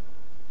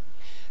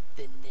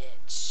 The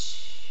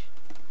niche.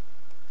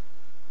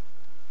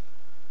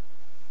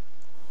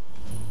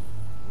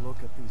 Look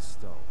at these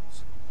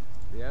stones.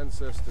 The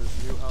ancestors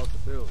knew how to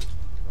build,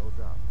 no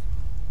doubt.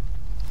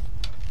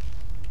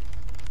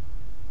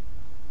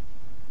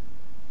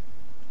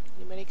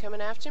 Anybody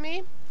coming after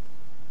me?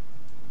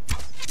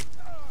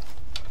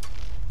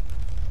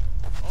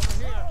 Over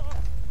here!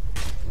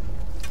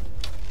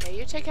 Okay,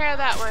 you take care of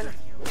that one.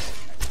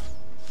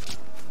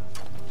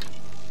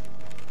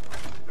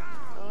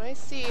 Oh, I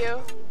see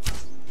you.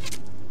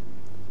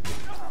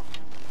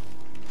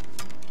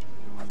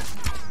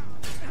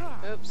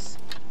 Oops.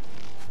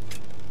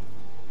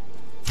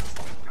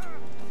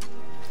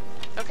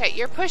 Okay,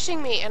 you're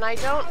pushing me, and I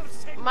don't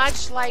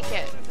much like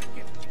it.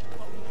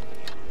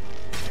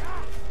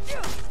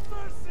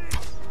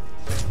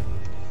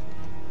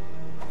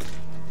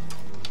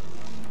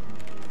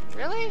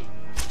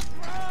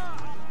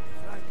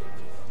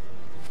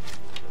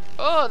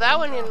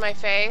 in my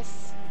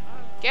face.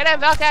 Get him,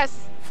 Velkus!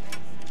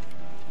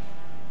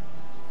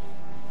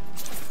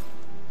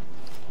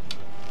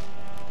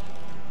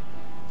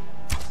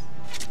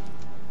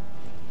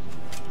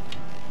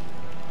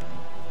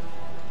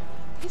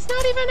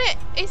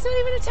 He's not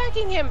even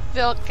attacking him,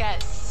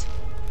 Velkus.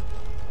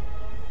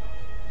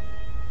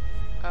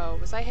 Oh,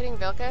 was I hitting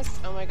Velkus?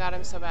 Oh my god,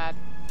 I'm so bad.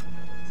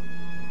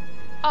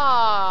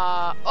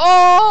 Ah!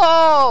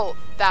 Oh!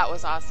 That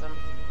was awesome.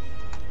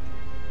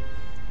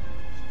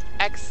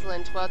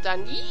 Excellent. Well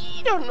done.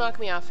 Yee! Don't knock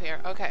me off here.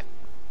 Okay.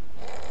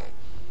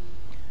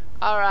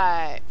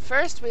 Alright.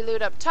 First, we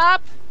loot up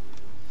top.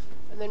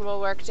 And then we'll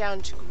work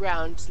down to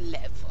ground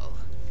level.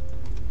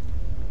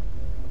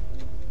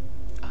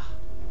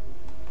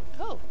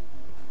 Oh.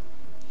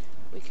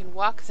 We can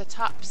walk the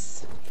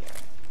tops here.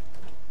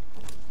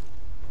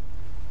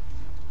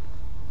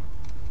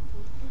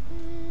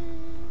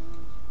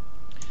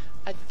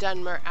 A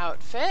Dunmer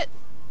outfit.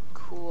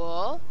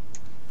 Cool.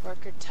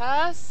 Worker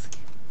tusk.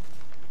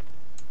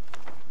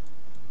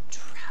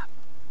 Trap.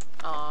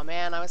 Aw,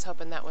 man, I was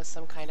hoping that was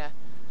some kind of...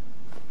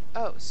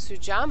 Oh,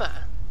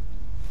 Sujamma.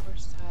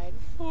 Foreside.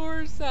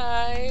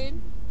 Foreside.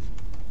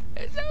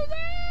 It's so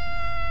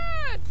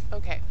sad!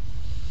 Okay.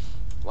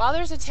 While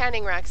there's a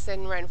tanning rack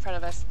sitting right in front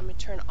of us, I'm going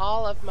to turn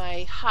all of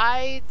my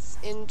hides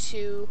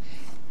into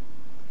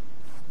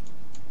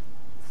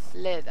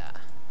leather.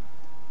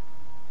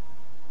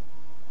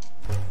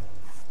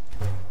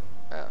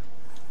 Oh,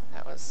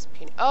 that was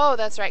puny. Oh,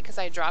 that's right, because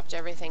I dropped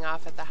everything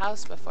off at the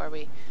house before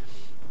we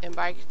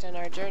embarked on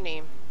our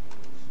journey.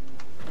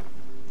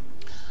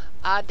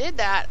 I did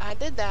that. I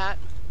did that.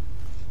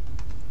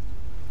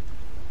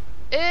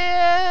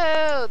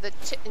 Ew, the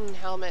chitin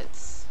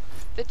helmets.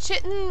 The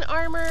chitin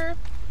armor.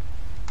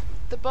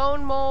 The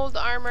bone mold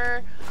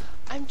armor.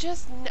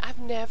 I've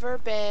never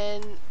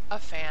been a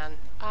fan.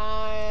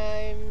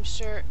 I'm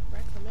sure.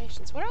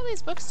 Reclamations. What are all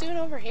these books doing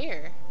over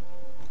here?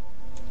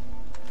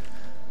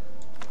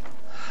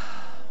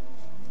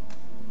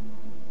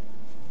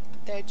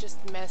 They're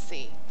just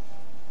messy.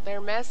 They're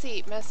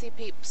messy, messy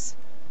peeps.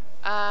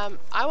 I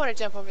want to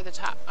jump over the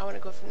top. I want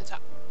to go from the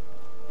top.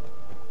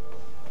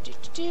 Do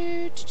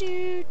do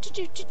do do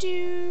do do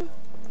do.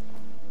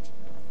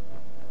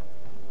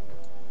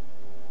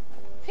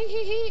 Hee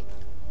hee hee.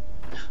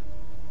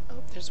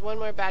 Oh, there's one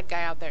more bad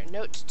guy out there.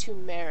 Note to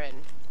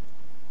Marin.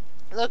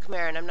 Look,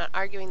 Marin, I'm not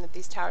arguing that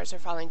these towers are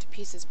falling to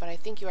pieces, but I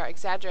think you are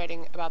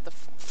exaggerating about the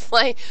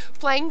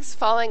flanks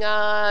falling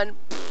on.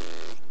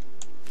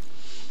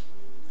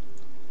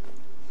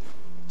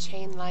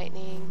 Chain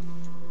lightning.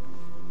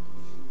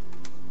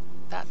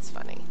 That's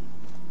funny.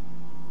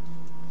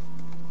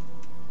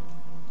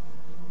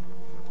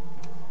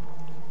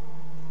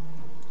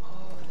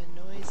 Oh,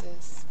 the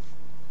noises.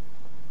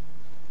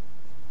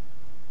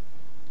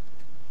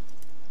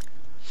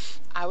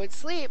 I would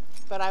sleep,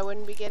 but I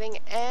wouldn't be getting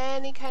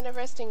any kind of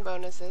resting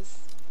bonuses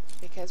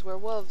because we're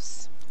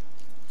wolves.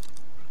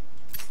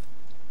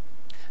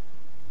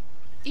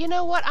 You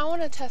know what? I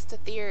want to test a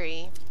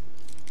theory.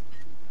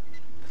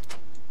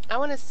 I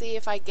want to see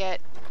if I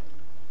get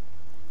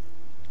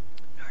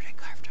Nordic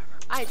carved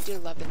armor. I do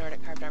love the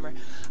Nordic carved armor.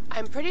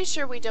 I'm pretty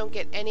sure we don't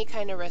get any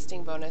kind of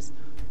resting bonus,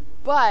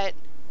 but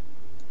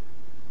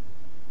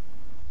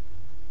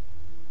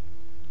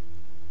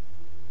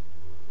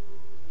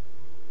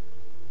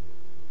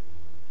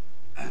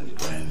and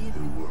when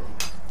the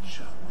world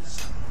shall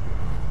listen.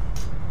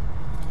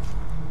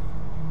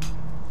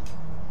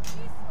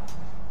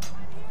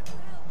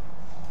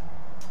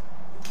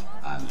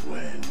 And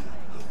when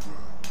the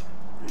world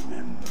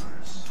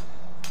remembers.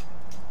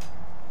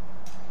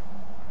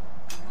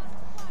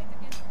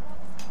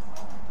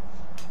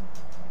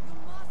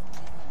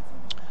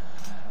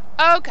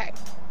 okay.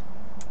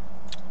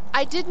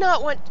 I did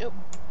not want... Oh,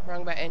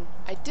 wrong button.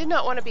 I did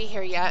not want to be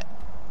here yet.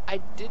 I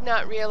did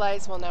not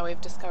realize... Well, now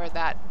we've discovered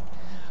that.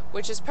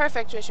 Which is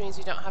perfect, which means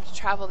we don't have to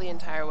travel the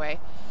entire way.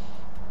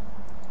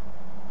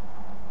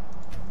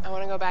 I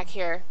want to go back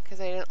here, because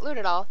I didn't loot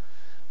it all.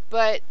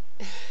 But...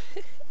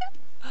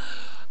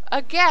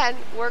 again,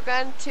 we're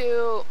going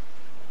to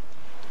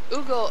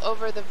oogle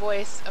over the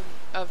voice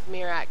of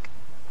Miraak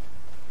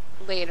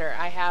later.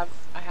 I have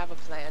a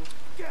plan.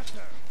 Get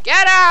her!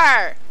 Get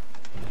her!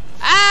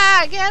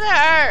 Ah, get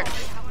her!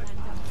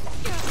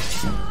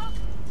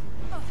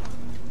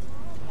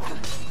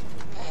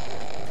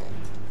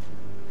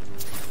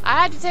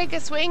 I had to take a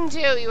swing too.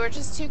 You were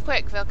just too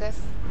quick, Velkus.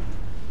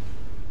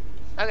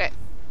 Okay.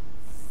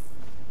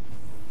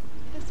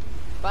 It's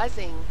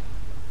buzzing.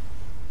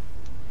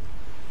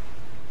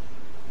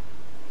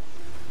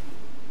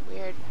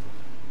 Weird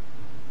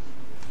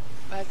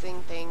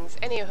buzzing things.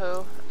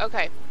 Anywho,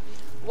 okay.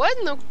 What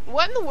in the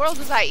world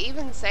was I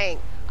even saying?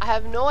 I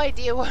have no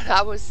idea what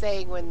I was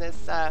saying when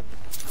this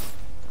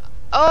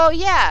oh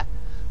yeah.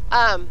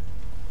 Oh,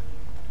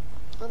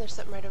 there's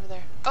something right over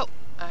there. Oh,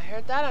 I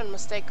heard that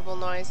unmistakable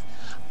noise.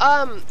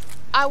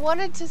 I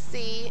wanted to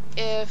see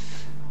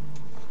if...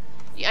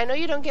 I know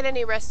you don't get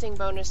any resting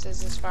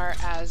bonuses as far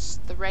as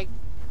the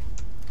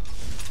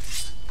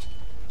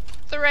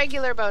the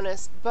regular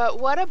bonus, but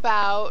what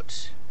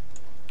about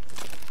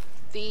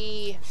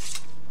the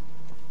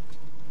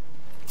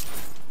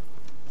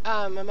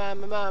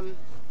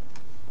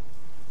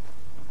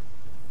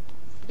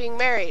being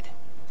married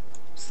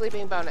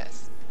sleeping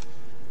bonus?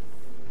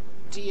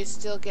 Do you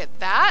still get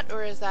that,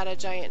 or is that a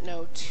giant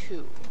no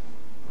too?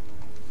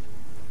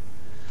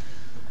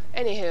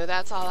 Anywho,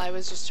 that's all. I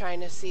was just trying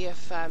to see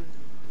if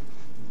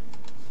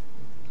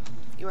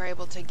you were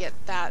able to get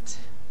that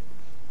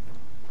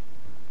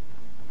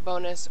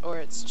bonus, or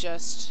it's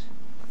just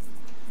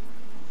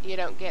you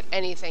don't get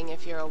anything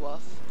if you're a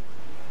wolf.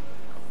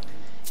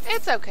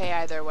 It's okay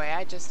either way.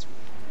 I just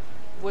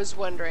was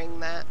wondering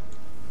that.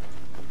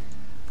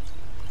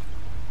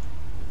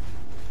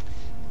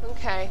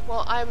 Okay,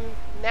 well, I'm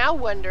now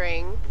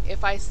wondering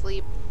if I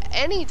sleep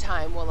any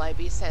time, will I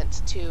be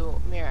sent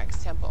to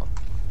Mirek's temple?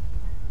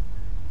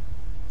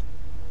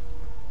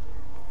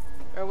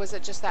 Or was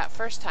it just that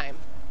first time?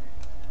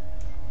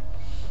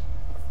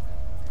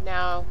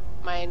 Now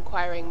my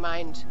inquiring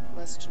mind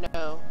must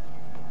know.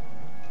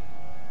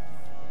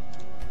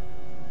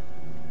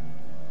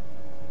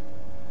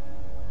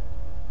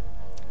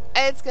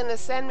 It's gonna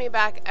send me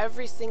back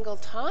every single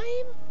time?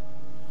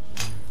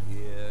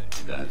 Yeah,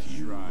 That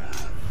you have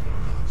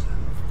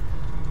forgotten.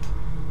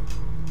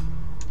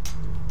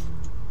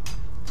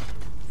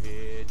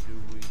 Here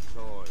do we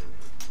toil.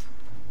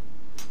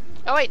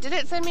 Oh wait, did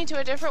it send me to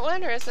a different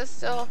one, or is this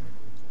still...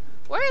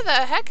 Where the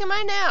heck am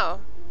I now?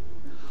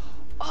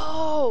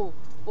 Oh,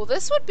 well,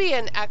 this would be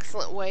an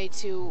excellent way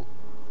to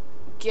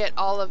get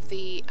all of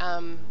the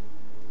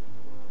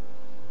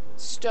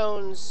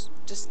stones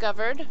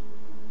discovered.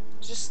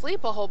 Just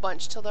sleep a whole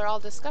bunch till they're all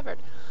discovered.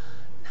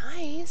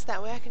 Nice,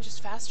 that way I can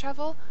just fast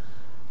travel.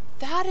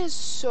 That is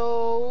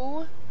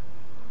so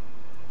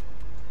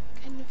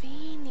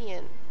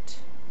convenient.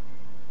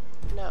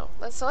 No,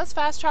 let's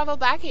fast travel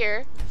back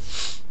here.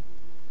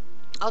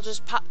 I'll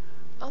just pop...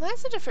 Oh,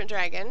 that's a different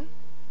dragon.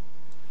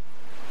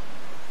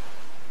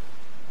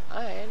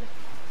 Fine.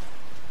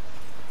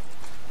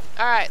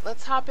 Alright,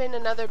 let's hop in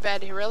another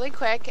bed here really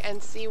quick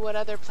and see what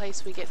other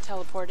place we get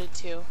teleported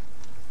to.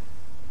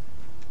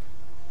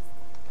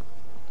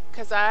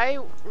 Because I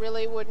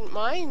really wouldn't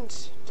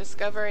mind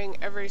discovering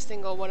every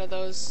single one of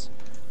those.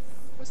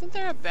 Wasn't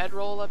there a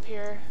bedroll up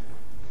here?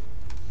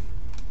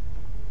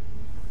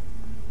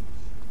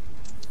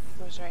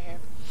 It was right here.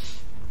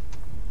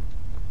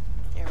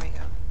 There we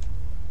go.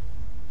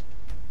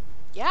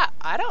 Yeah,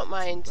 I don't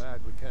mind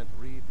Glad we can't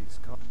read these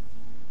cards.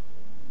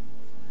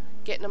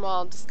 getting them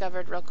all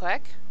discovered real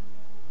quick.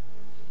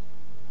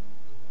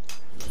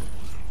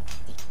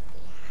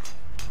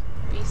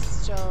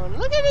 Beast stone.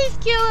 Look at these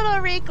cute little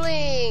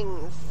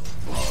reeklings.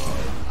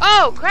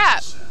 Oh,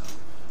 crap.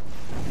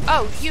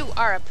 Oh, you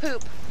are a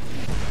poop.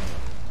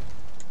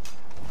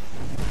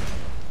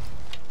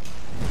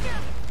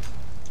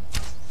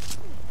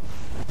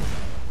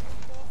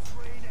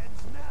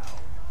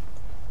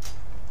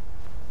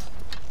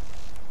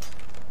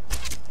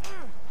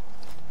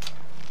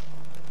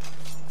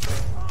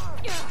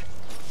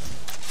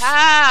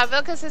 Ah,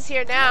 Vilkas is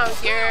here now.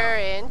 You're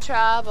in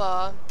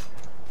trouble.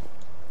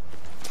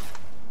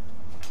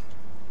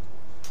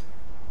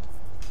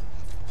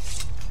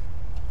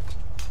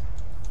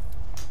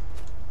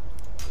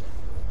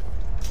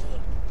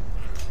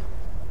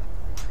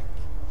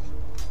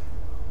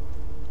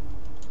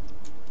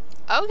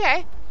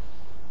 Okay.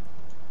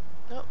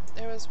 Oh,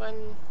 there was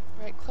one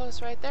right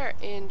close right there.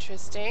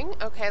 Interesting.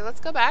 Okay, let's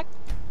go back.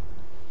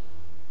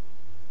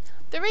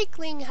 The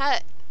Reekling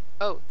Hut.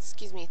 Oh,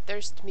 excuse me,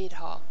 Thirst Mead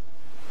Hall.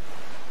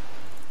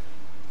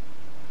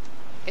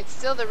 It's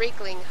still the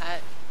Reekling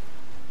Hut.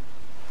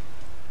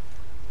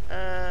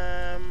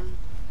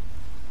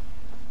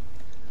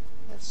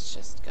 Let's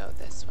just go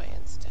this way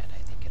instead.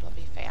 I think it'll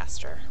be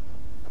faster.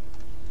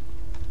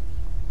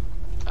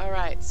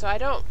 Alright, so I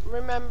don't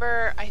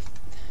remember... I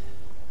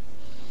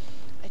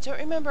don't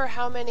remember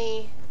how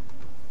many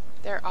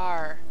there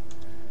are.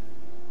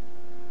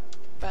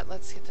 But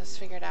let's get this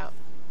figured out.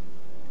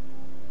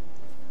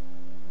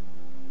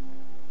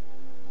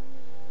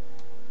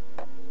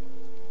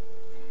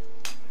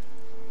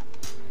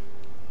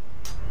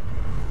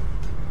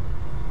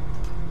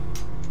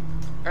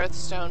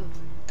 Earthstone.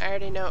 I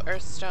already know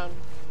Earthstone.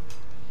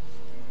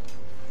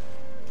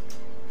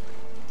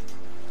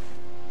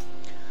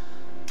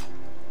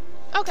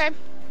 Okay.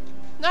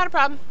 Not a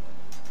problem.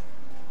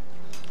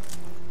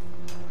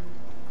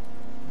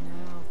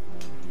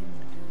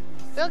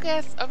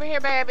 Vilkas, over here,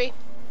 baby.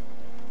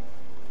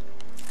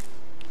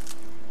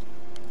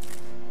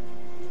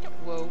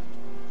 Whoa.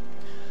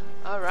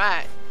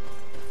 Alright.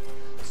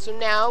 So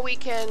now we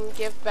can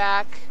give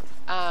back,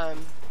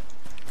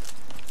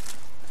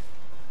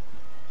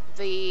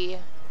 the...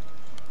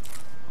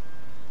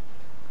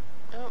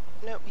 Oh,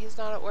 nope, he's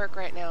not at work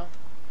right now.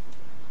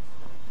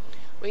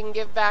 We can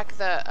give back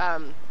the,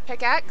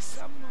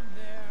 pickaxe.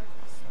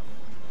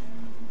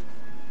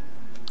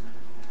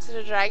 Is it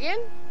a dragon?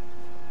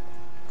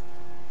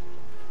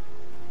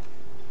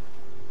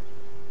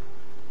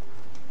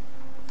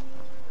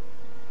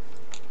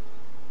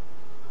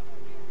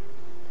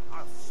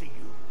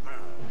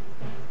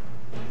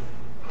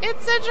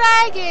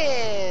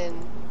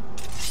 dragon!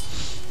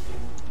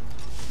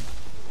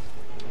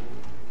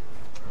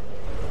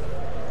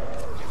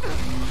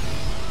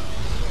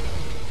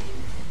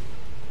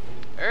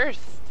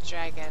 Earth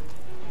dragon.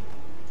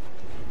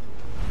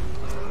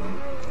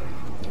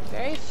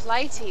 Very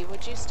flighty.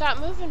 Would you stop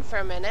moving for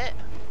a minute?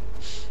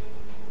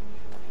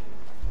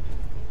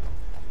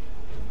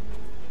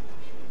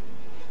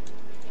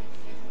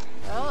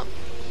 Well,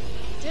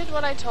 did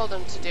what I told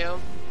him to do.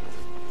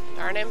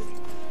 Darn him.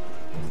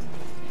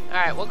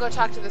 Alright, we'll go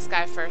talk to this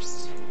guy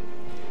first.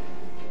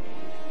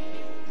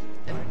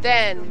 And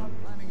then...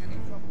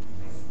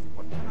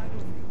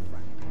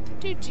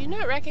 Dude, do you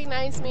not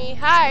recognize me?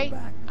 Hi,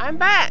 I'm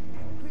back.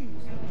 Please,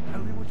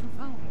 tell me what you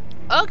found.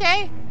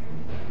 Okay.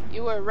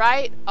 You were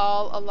right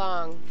all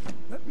along.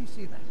 Let me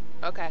see that.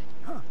 Okay.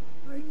 Huh,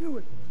 I knew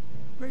it.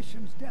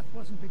 Gratian's death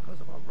wasn't because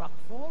of a rock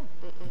fall.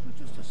 It was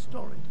just a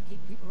story to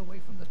keep people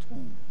away from the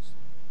tombs.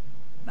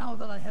 Now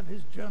that I have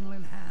his journal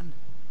in hand,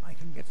 I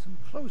can get some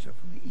closure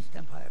from the East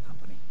Empire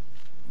Company.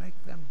 Make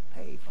them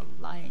pay for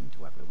lying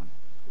to everyone.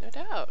 No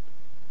doubt.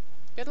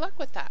 Good luck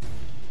with that.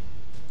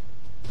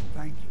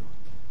 Thank you.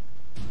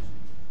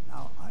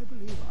 Now, I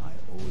believe I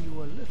owe you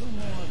a little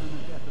more than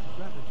a debt of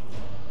gratitude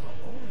for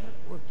all that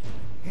work you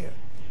did. Here,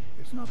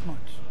 it's not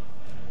much,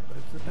 but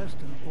it's the best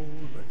an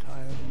old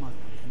retired miner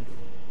can do.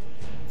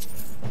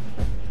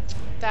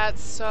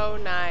 That's so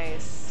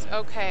nice.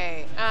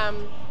 Okay,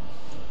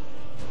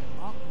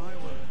 Mark my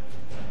words,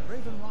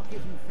 Raven Rock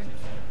isn't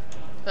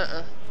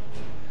finished.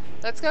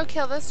 Let's go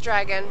kill this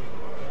dragon.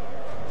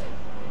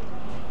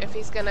 If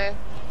he's gonna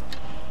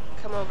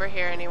come over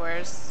here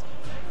anywheres.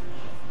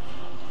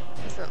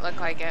 Doesn't look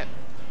like it.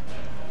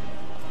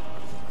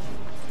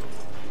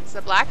 Is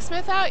the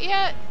blacksmith out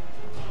yet?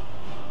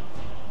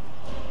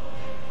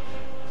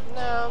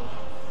 No.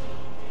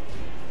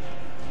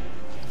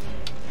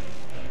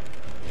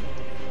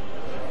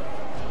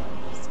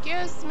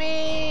 Excuse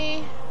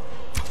me.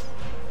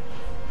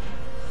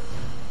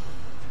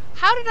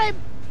 How did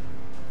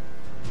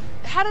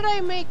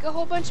I make a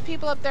whole bunch of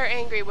people up there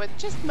angry with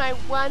just my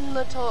one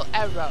little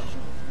arrow?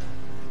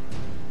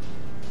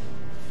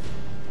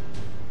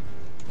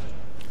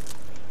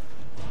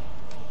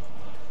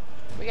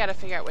 We gotta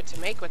figure out what to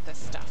make with this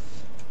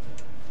stuff.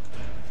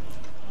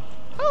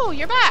 Oh,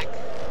 you're back!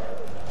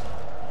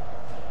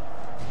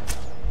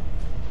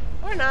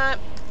 Or not.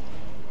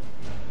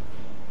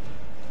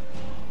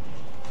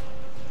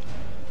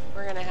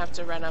 We're gonna have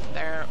to run up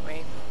there, aren't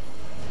we?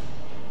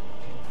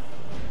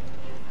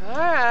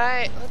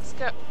 Alright, let's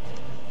go.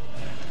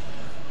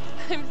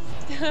 I'm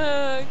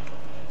stuck.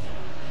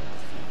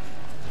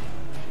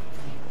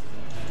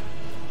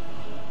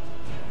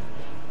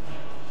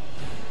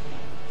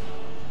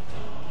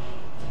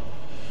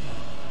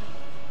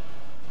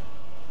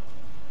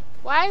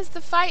 Why is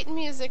the fight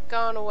music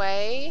gone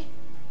away?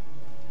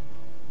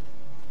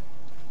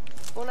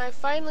 When I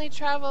finally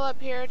travel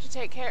up here to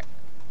take care...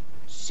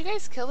 Did you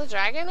guys kill the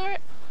dragon or...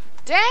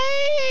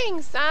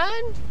 Dang,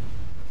 son!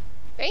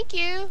 Thank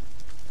you.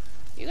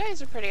 You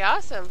guys are pretty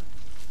awesome.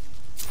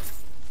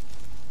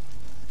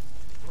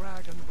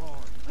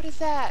 Dragonborn. What is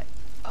that?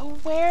 A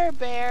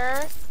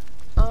werebear?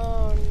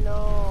 Oh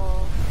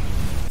no.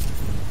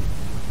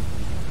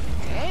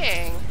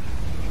 Dang.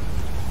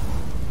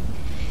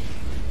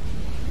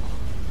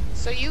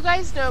 So you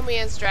guys know me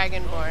as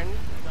Dragonborn.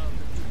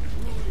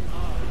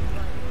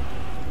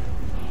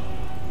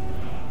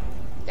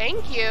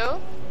 Thank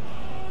you.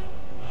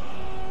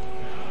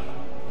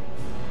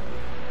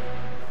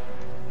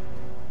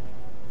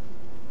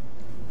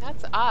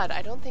 That's odd.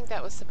 I don't think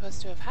that was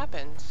supposed to have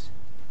happened.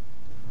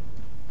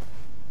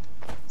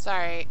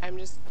 Sorry, I'm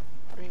just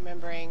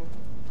remembering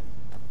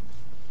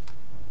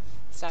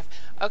stuff.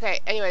 Okay,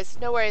 anyways,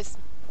 no worries.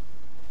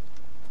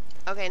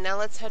 Okay, now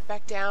let's head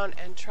back down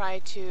and try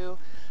to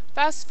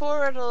fast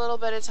forward a little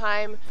bit of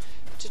time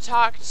to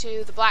talk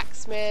to the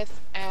blacksmith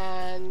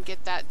and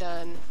get that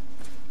done.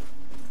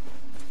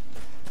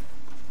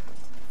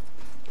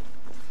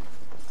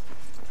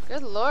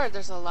 Good lord,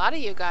 there's a lot of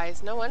you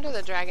guys. No wonder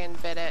the dragon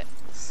bit it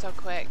so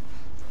quick.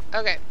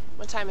 Okay,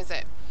 what time is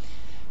it?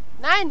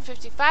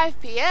 9:55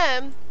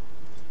 p.m.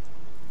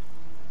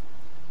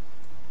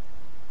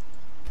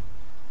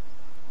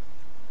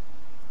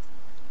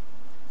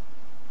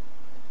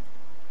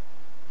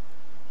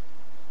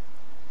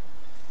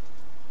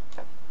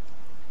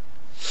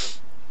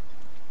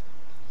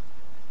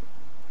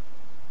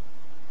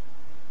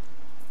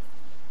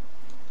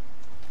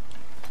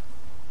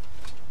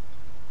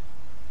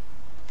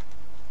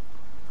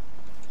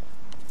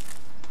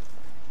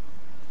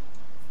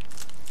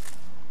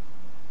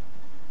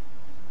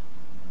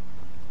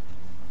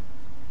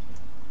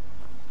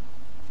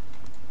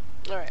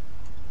 Alright,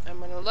 I'm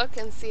gonna look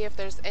and see if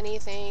there's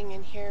anything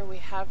in here we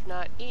have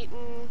not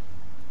eaten.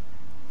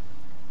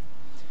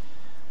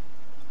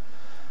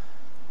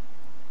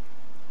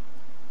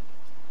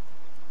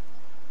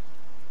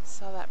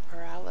 Saw that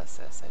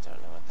paralysis. I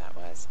don't know what that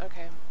was.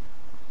 Okay.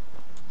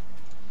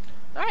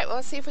 Alright, well,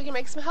 let's see if we can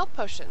make some health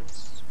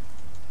potions.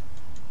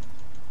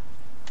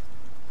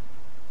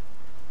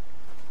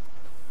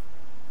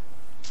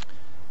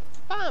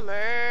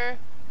 Bummer.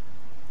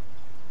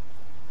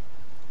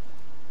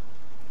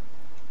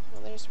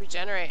 Well, there's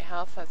regenerate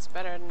health. That's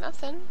better than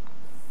nothing.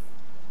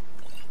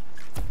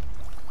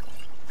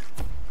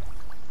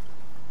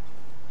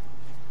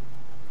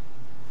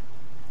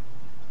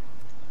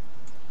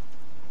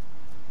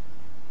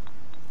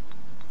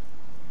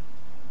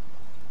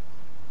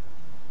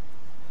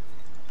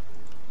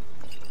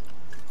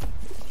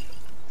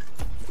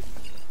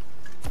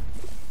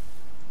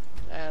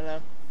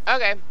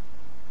 Okay.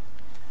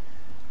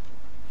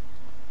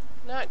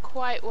 Not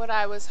quite what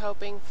I was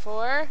hoping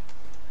for,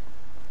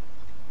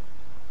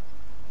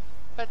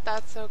 but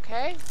that's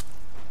okay.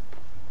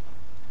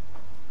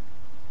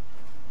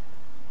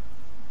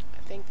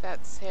 I think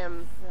that's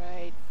him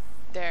right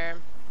there.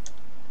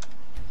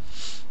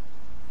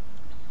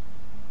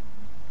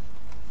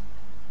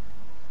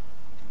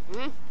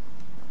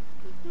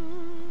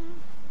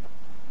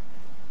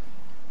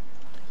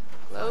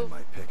 Hello? Find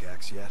my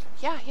pickaxe yet?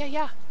 Yeah.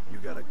 You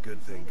got a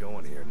good thing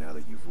going here now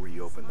that you've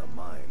reopened the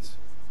mines.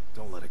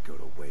 Don't let it go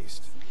to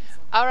waste.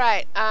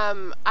 Alright,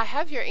 I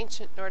have your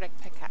ancient Nordic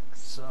pickaxe.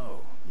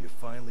 So, you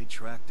finally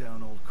tracked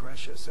down old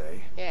Cresius, eh?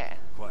 Yeah.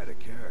 Quite a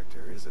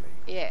character, isn't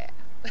he? Yeah.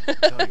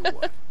 Tell you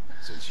what,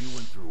 since you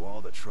went through all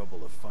the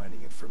trouble of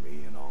finding it for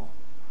me and all,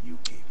 you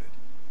keep it.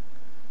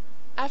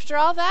 After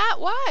all that,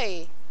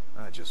 why?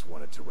 I just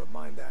wanted to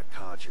remind that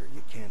codger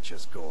you can't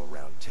just go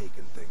around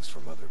taking things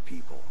from other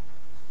people.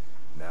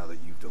 Now that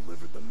you've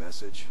delivered the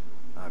message,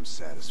 I'm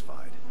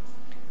satisfied.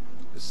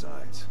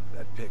 Besides,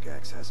 that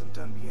pickaxe hasn't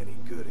done me any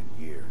good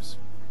in years.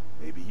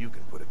 Maybe you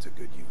can put it to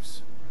good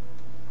use.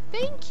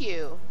 Thank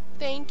you.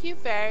 Thank you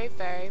very,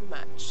 very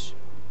much.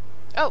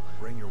 Oh.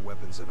 Bring your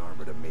weapons and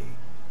armor to me.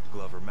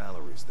 Glover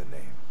Mallory's the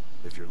name.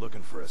 If you're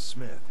looking for a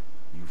smith,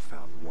 you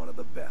found one of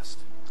the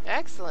best.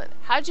 Excellent.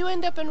 How'd you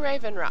end up in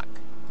Raven Rock?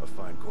 A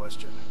fine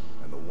question,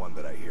 and the one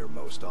that I hear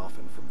most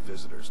often from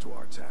visitors to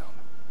our town.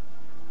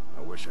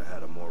 I wish I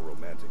had a more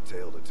romantic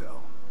tale to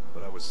tell,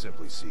 but I was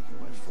simply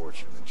seeking my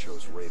fortune and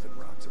chose Raven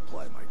Rock to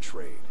ply my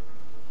trade.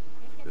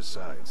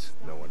 Besides,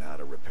 knowing how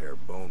to repair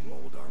bone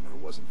mold armor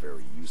wasn't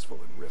very useful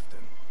in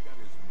Riften.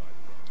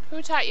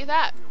 Who taught you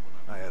that?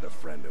 I had a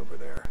friend over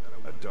there,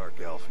 a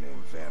dark elf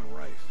named Van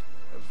Rife,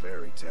 a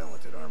very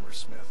talented armor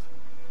smith.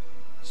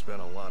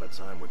 Spent a lot of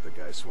time with the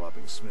guy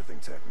swapping smithing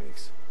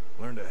techniques.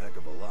 Learned a heck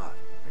of a lot,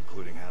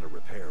 including how to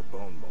repair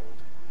bone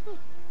mold.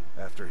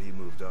 After he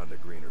moved on to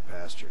greener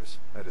pastures,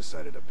 I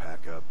decided to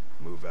pack up,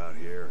 move out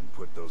here, and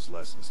put those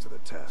lessons to the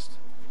test.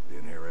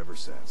 Been here ever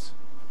since.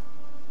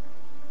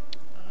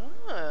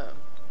 Ah.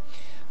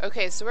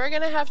 Okay, so we're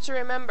gonna have to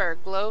remember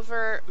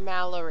Glover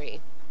Mallory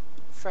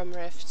from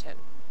Riften.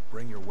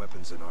 Bring your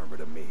weapons and armor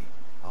to me.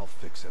 I'll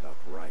fix it up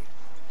right.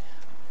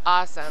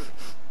 Awesome.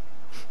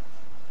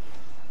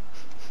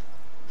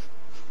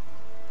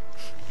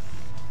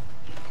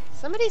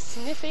 Somebody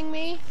sniffing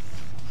me?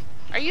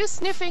 Are you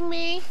sniffing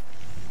me?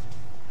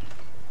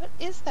 What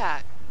is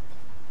that?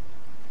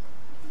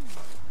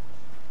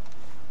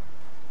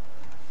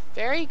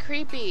 Very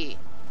creepy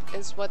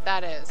is what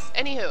that is.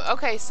 Anywho,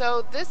 okay,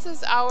 so this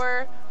is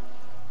our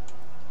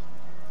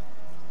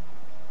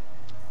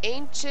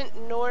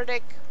ancient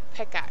Nordic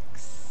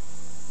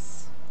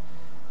pickaxe.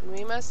 And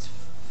we must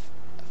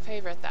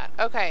favorite that.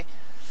 Okay.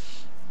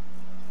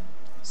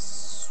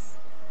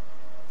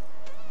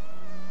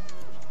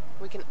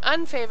 We can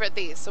unfavorite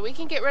these, so we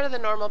can get rid of the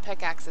normal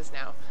pickaxes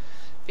now.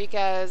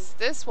 Because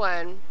this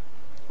one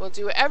will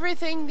do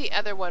everything the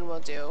other one will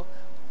do,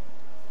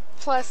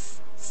 plus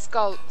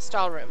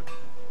stallroom.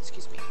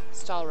 Excuse me,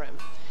 stallroom.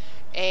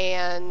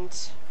 And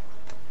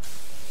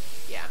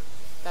yeah,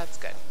 that's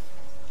good.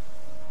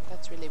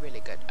 That's really, really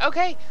good.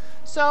 Okay,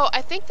 so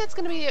I think that's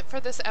going to be it for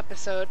this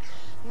episode.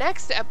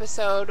 Next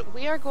episode,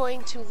 we are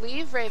going to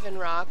leave Raven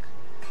Rock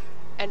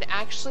and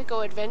actually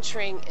go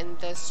adventuring in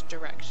this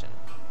direction.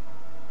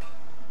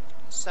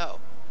 So,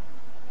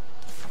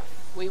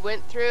 we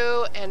went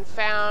through and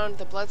found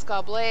the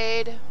Bloodskull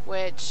Blade,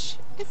 which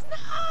is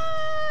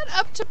not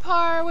up to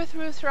par with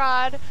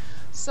Ruthrod,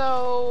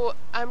 so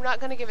I'm not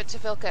going to give it to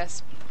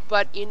Vilkas.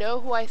 But you know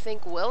who I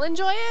think will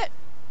enjoy it?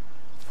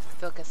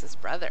 Vilkas'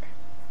 brother.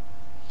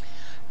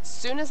 As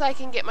soon as I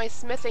can get my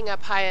smithing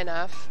up high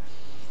enough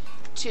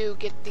to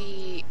get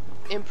the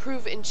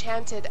improve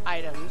enchanted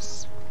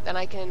items, then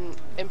I can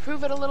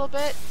improve it a little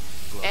bit.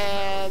 Glover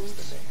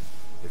Mallory's the name.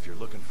 If you're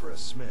looking for a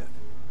smith,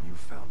 you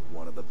found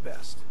one of the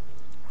best.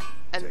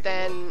 And Take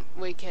then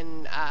we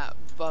can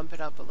bump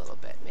it up a little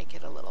bit, make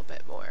it a little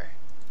bit more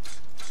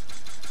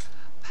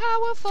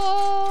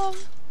powerful.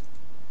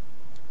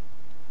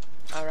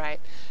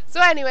 Alright,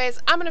 so anyways,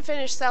 I'm going to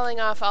finish selling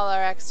off all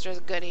our extra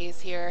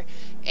goodies here.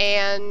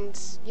 And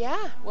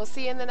yeah, we'll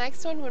see you in the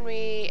next one when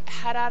we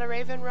head out of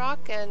Raven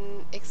Rock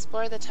and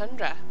explore the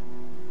tundra.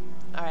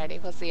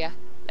 Alrighty, we'll see ya.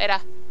 Later.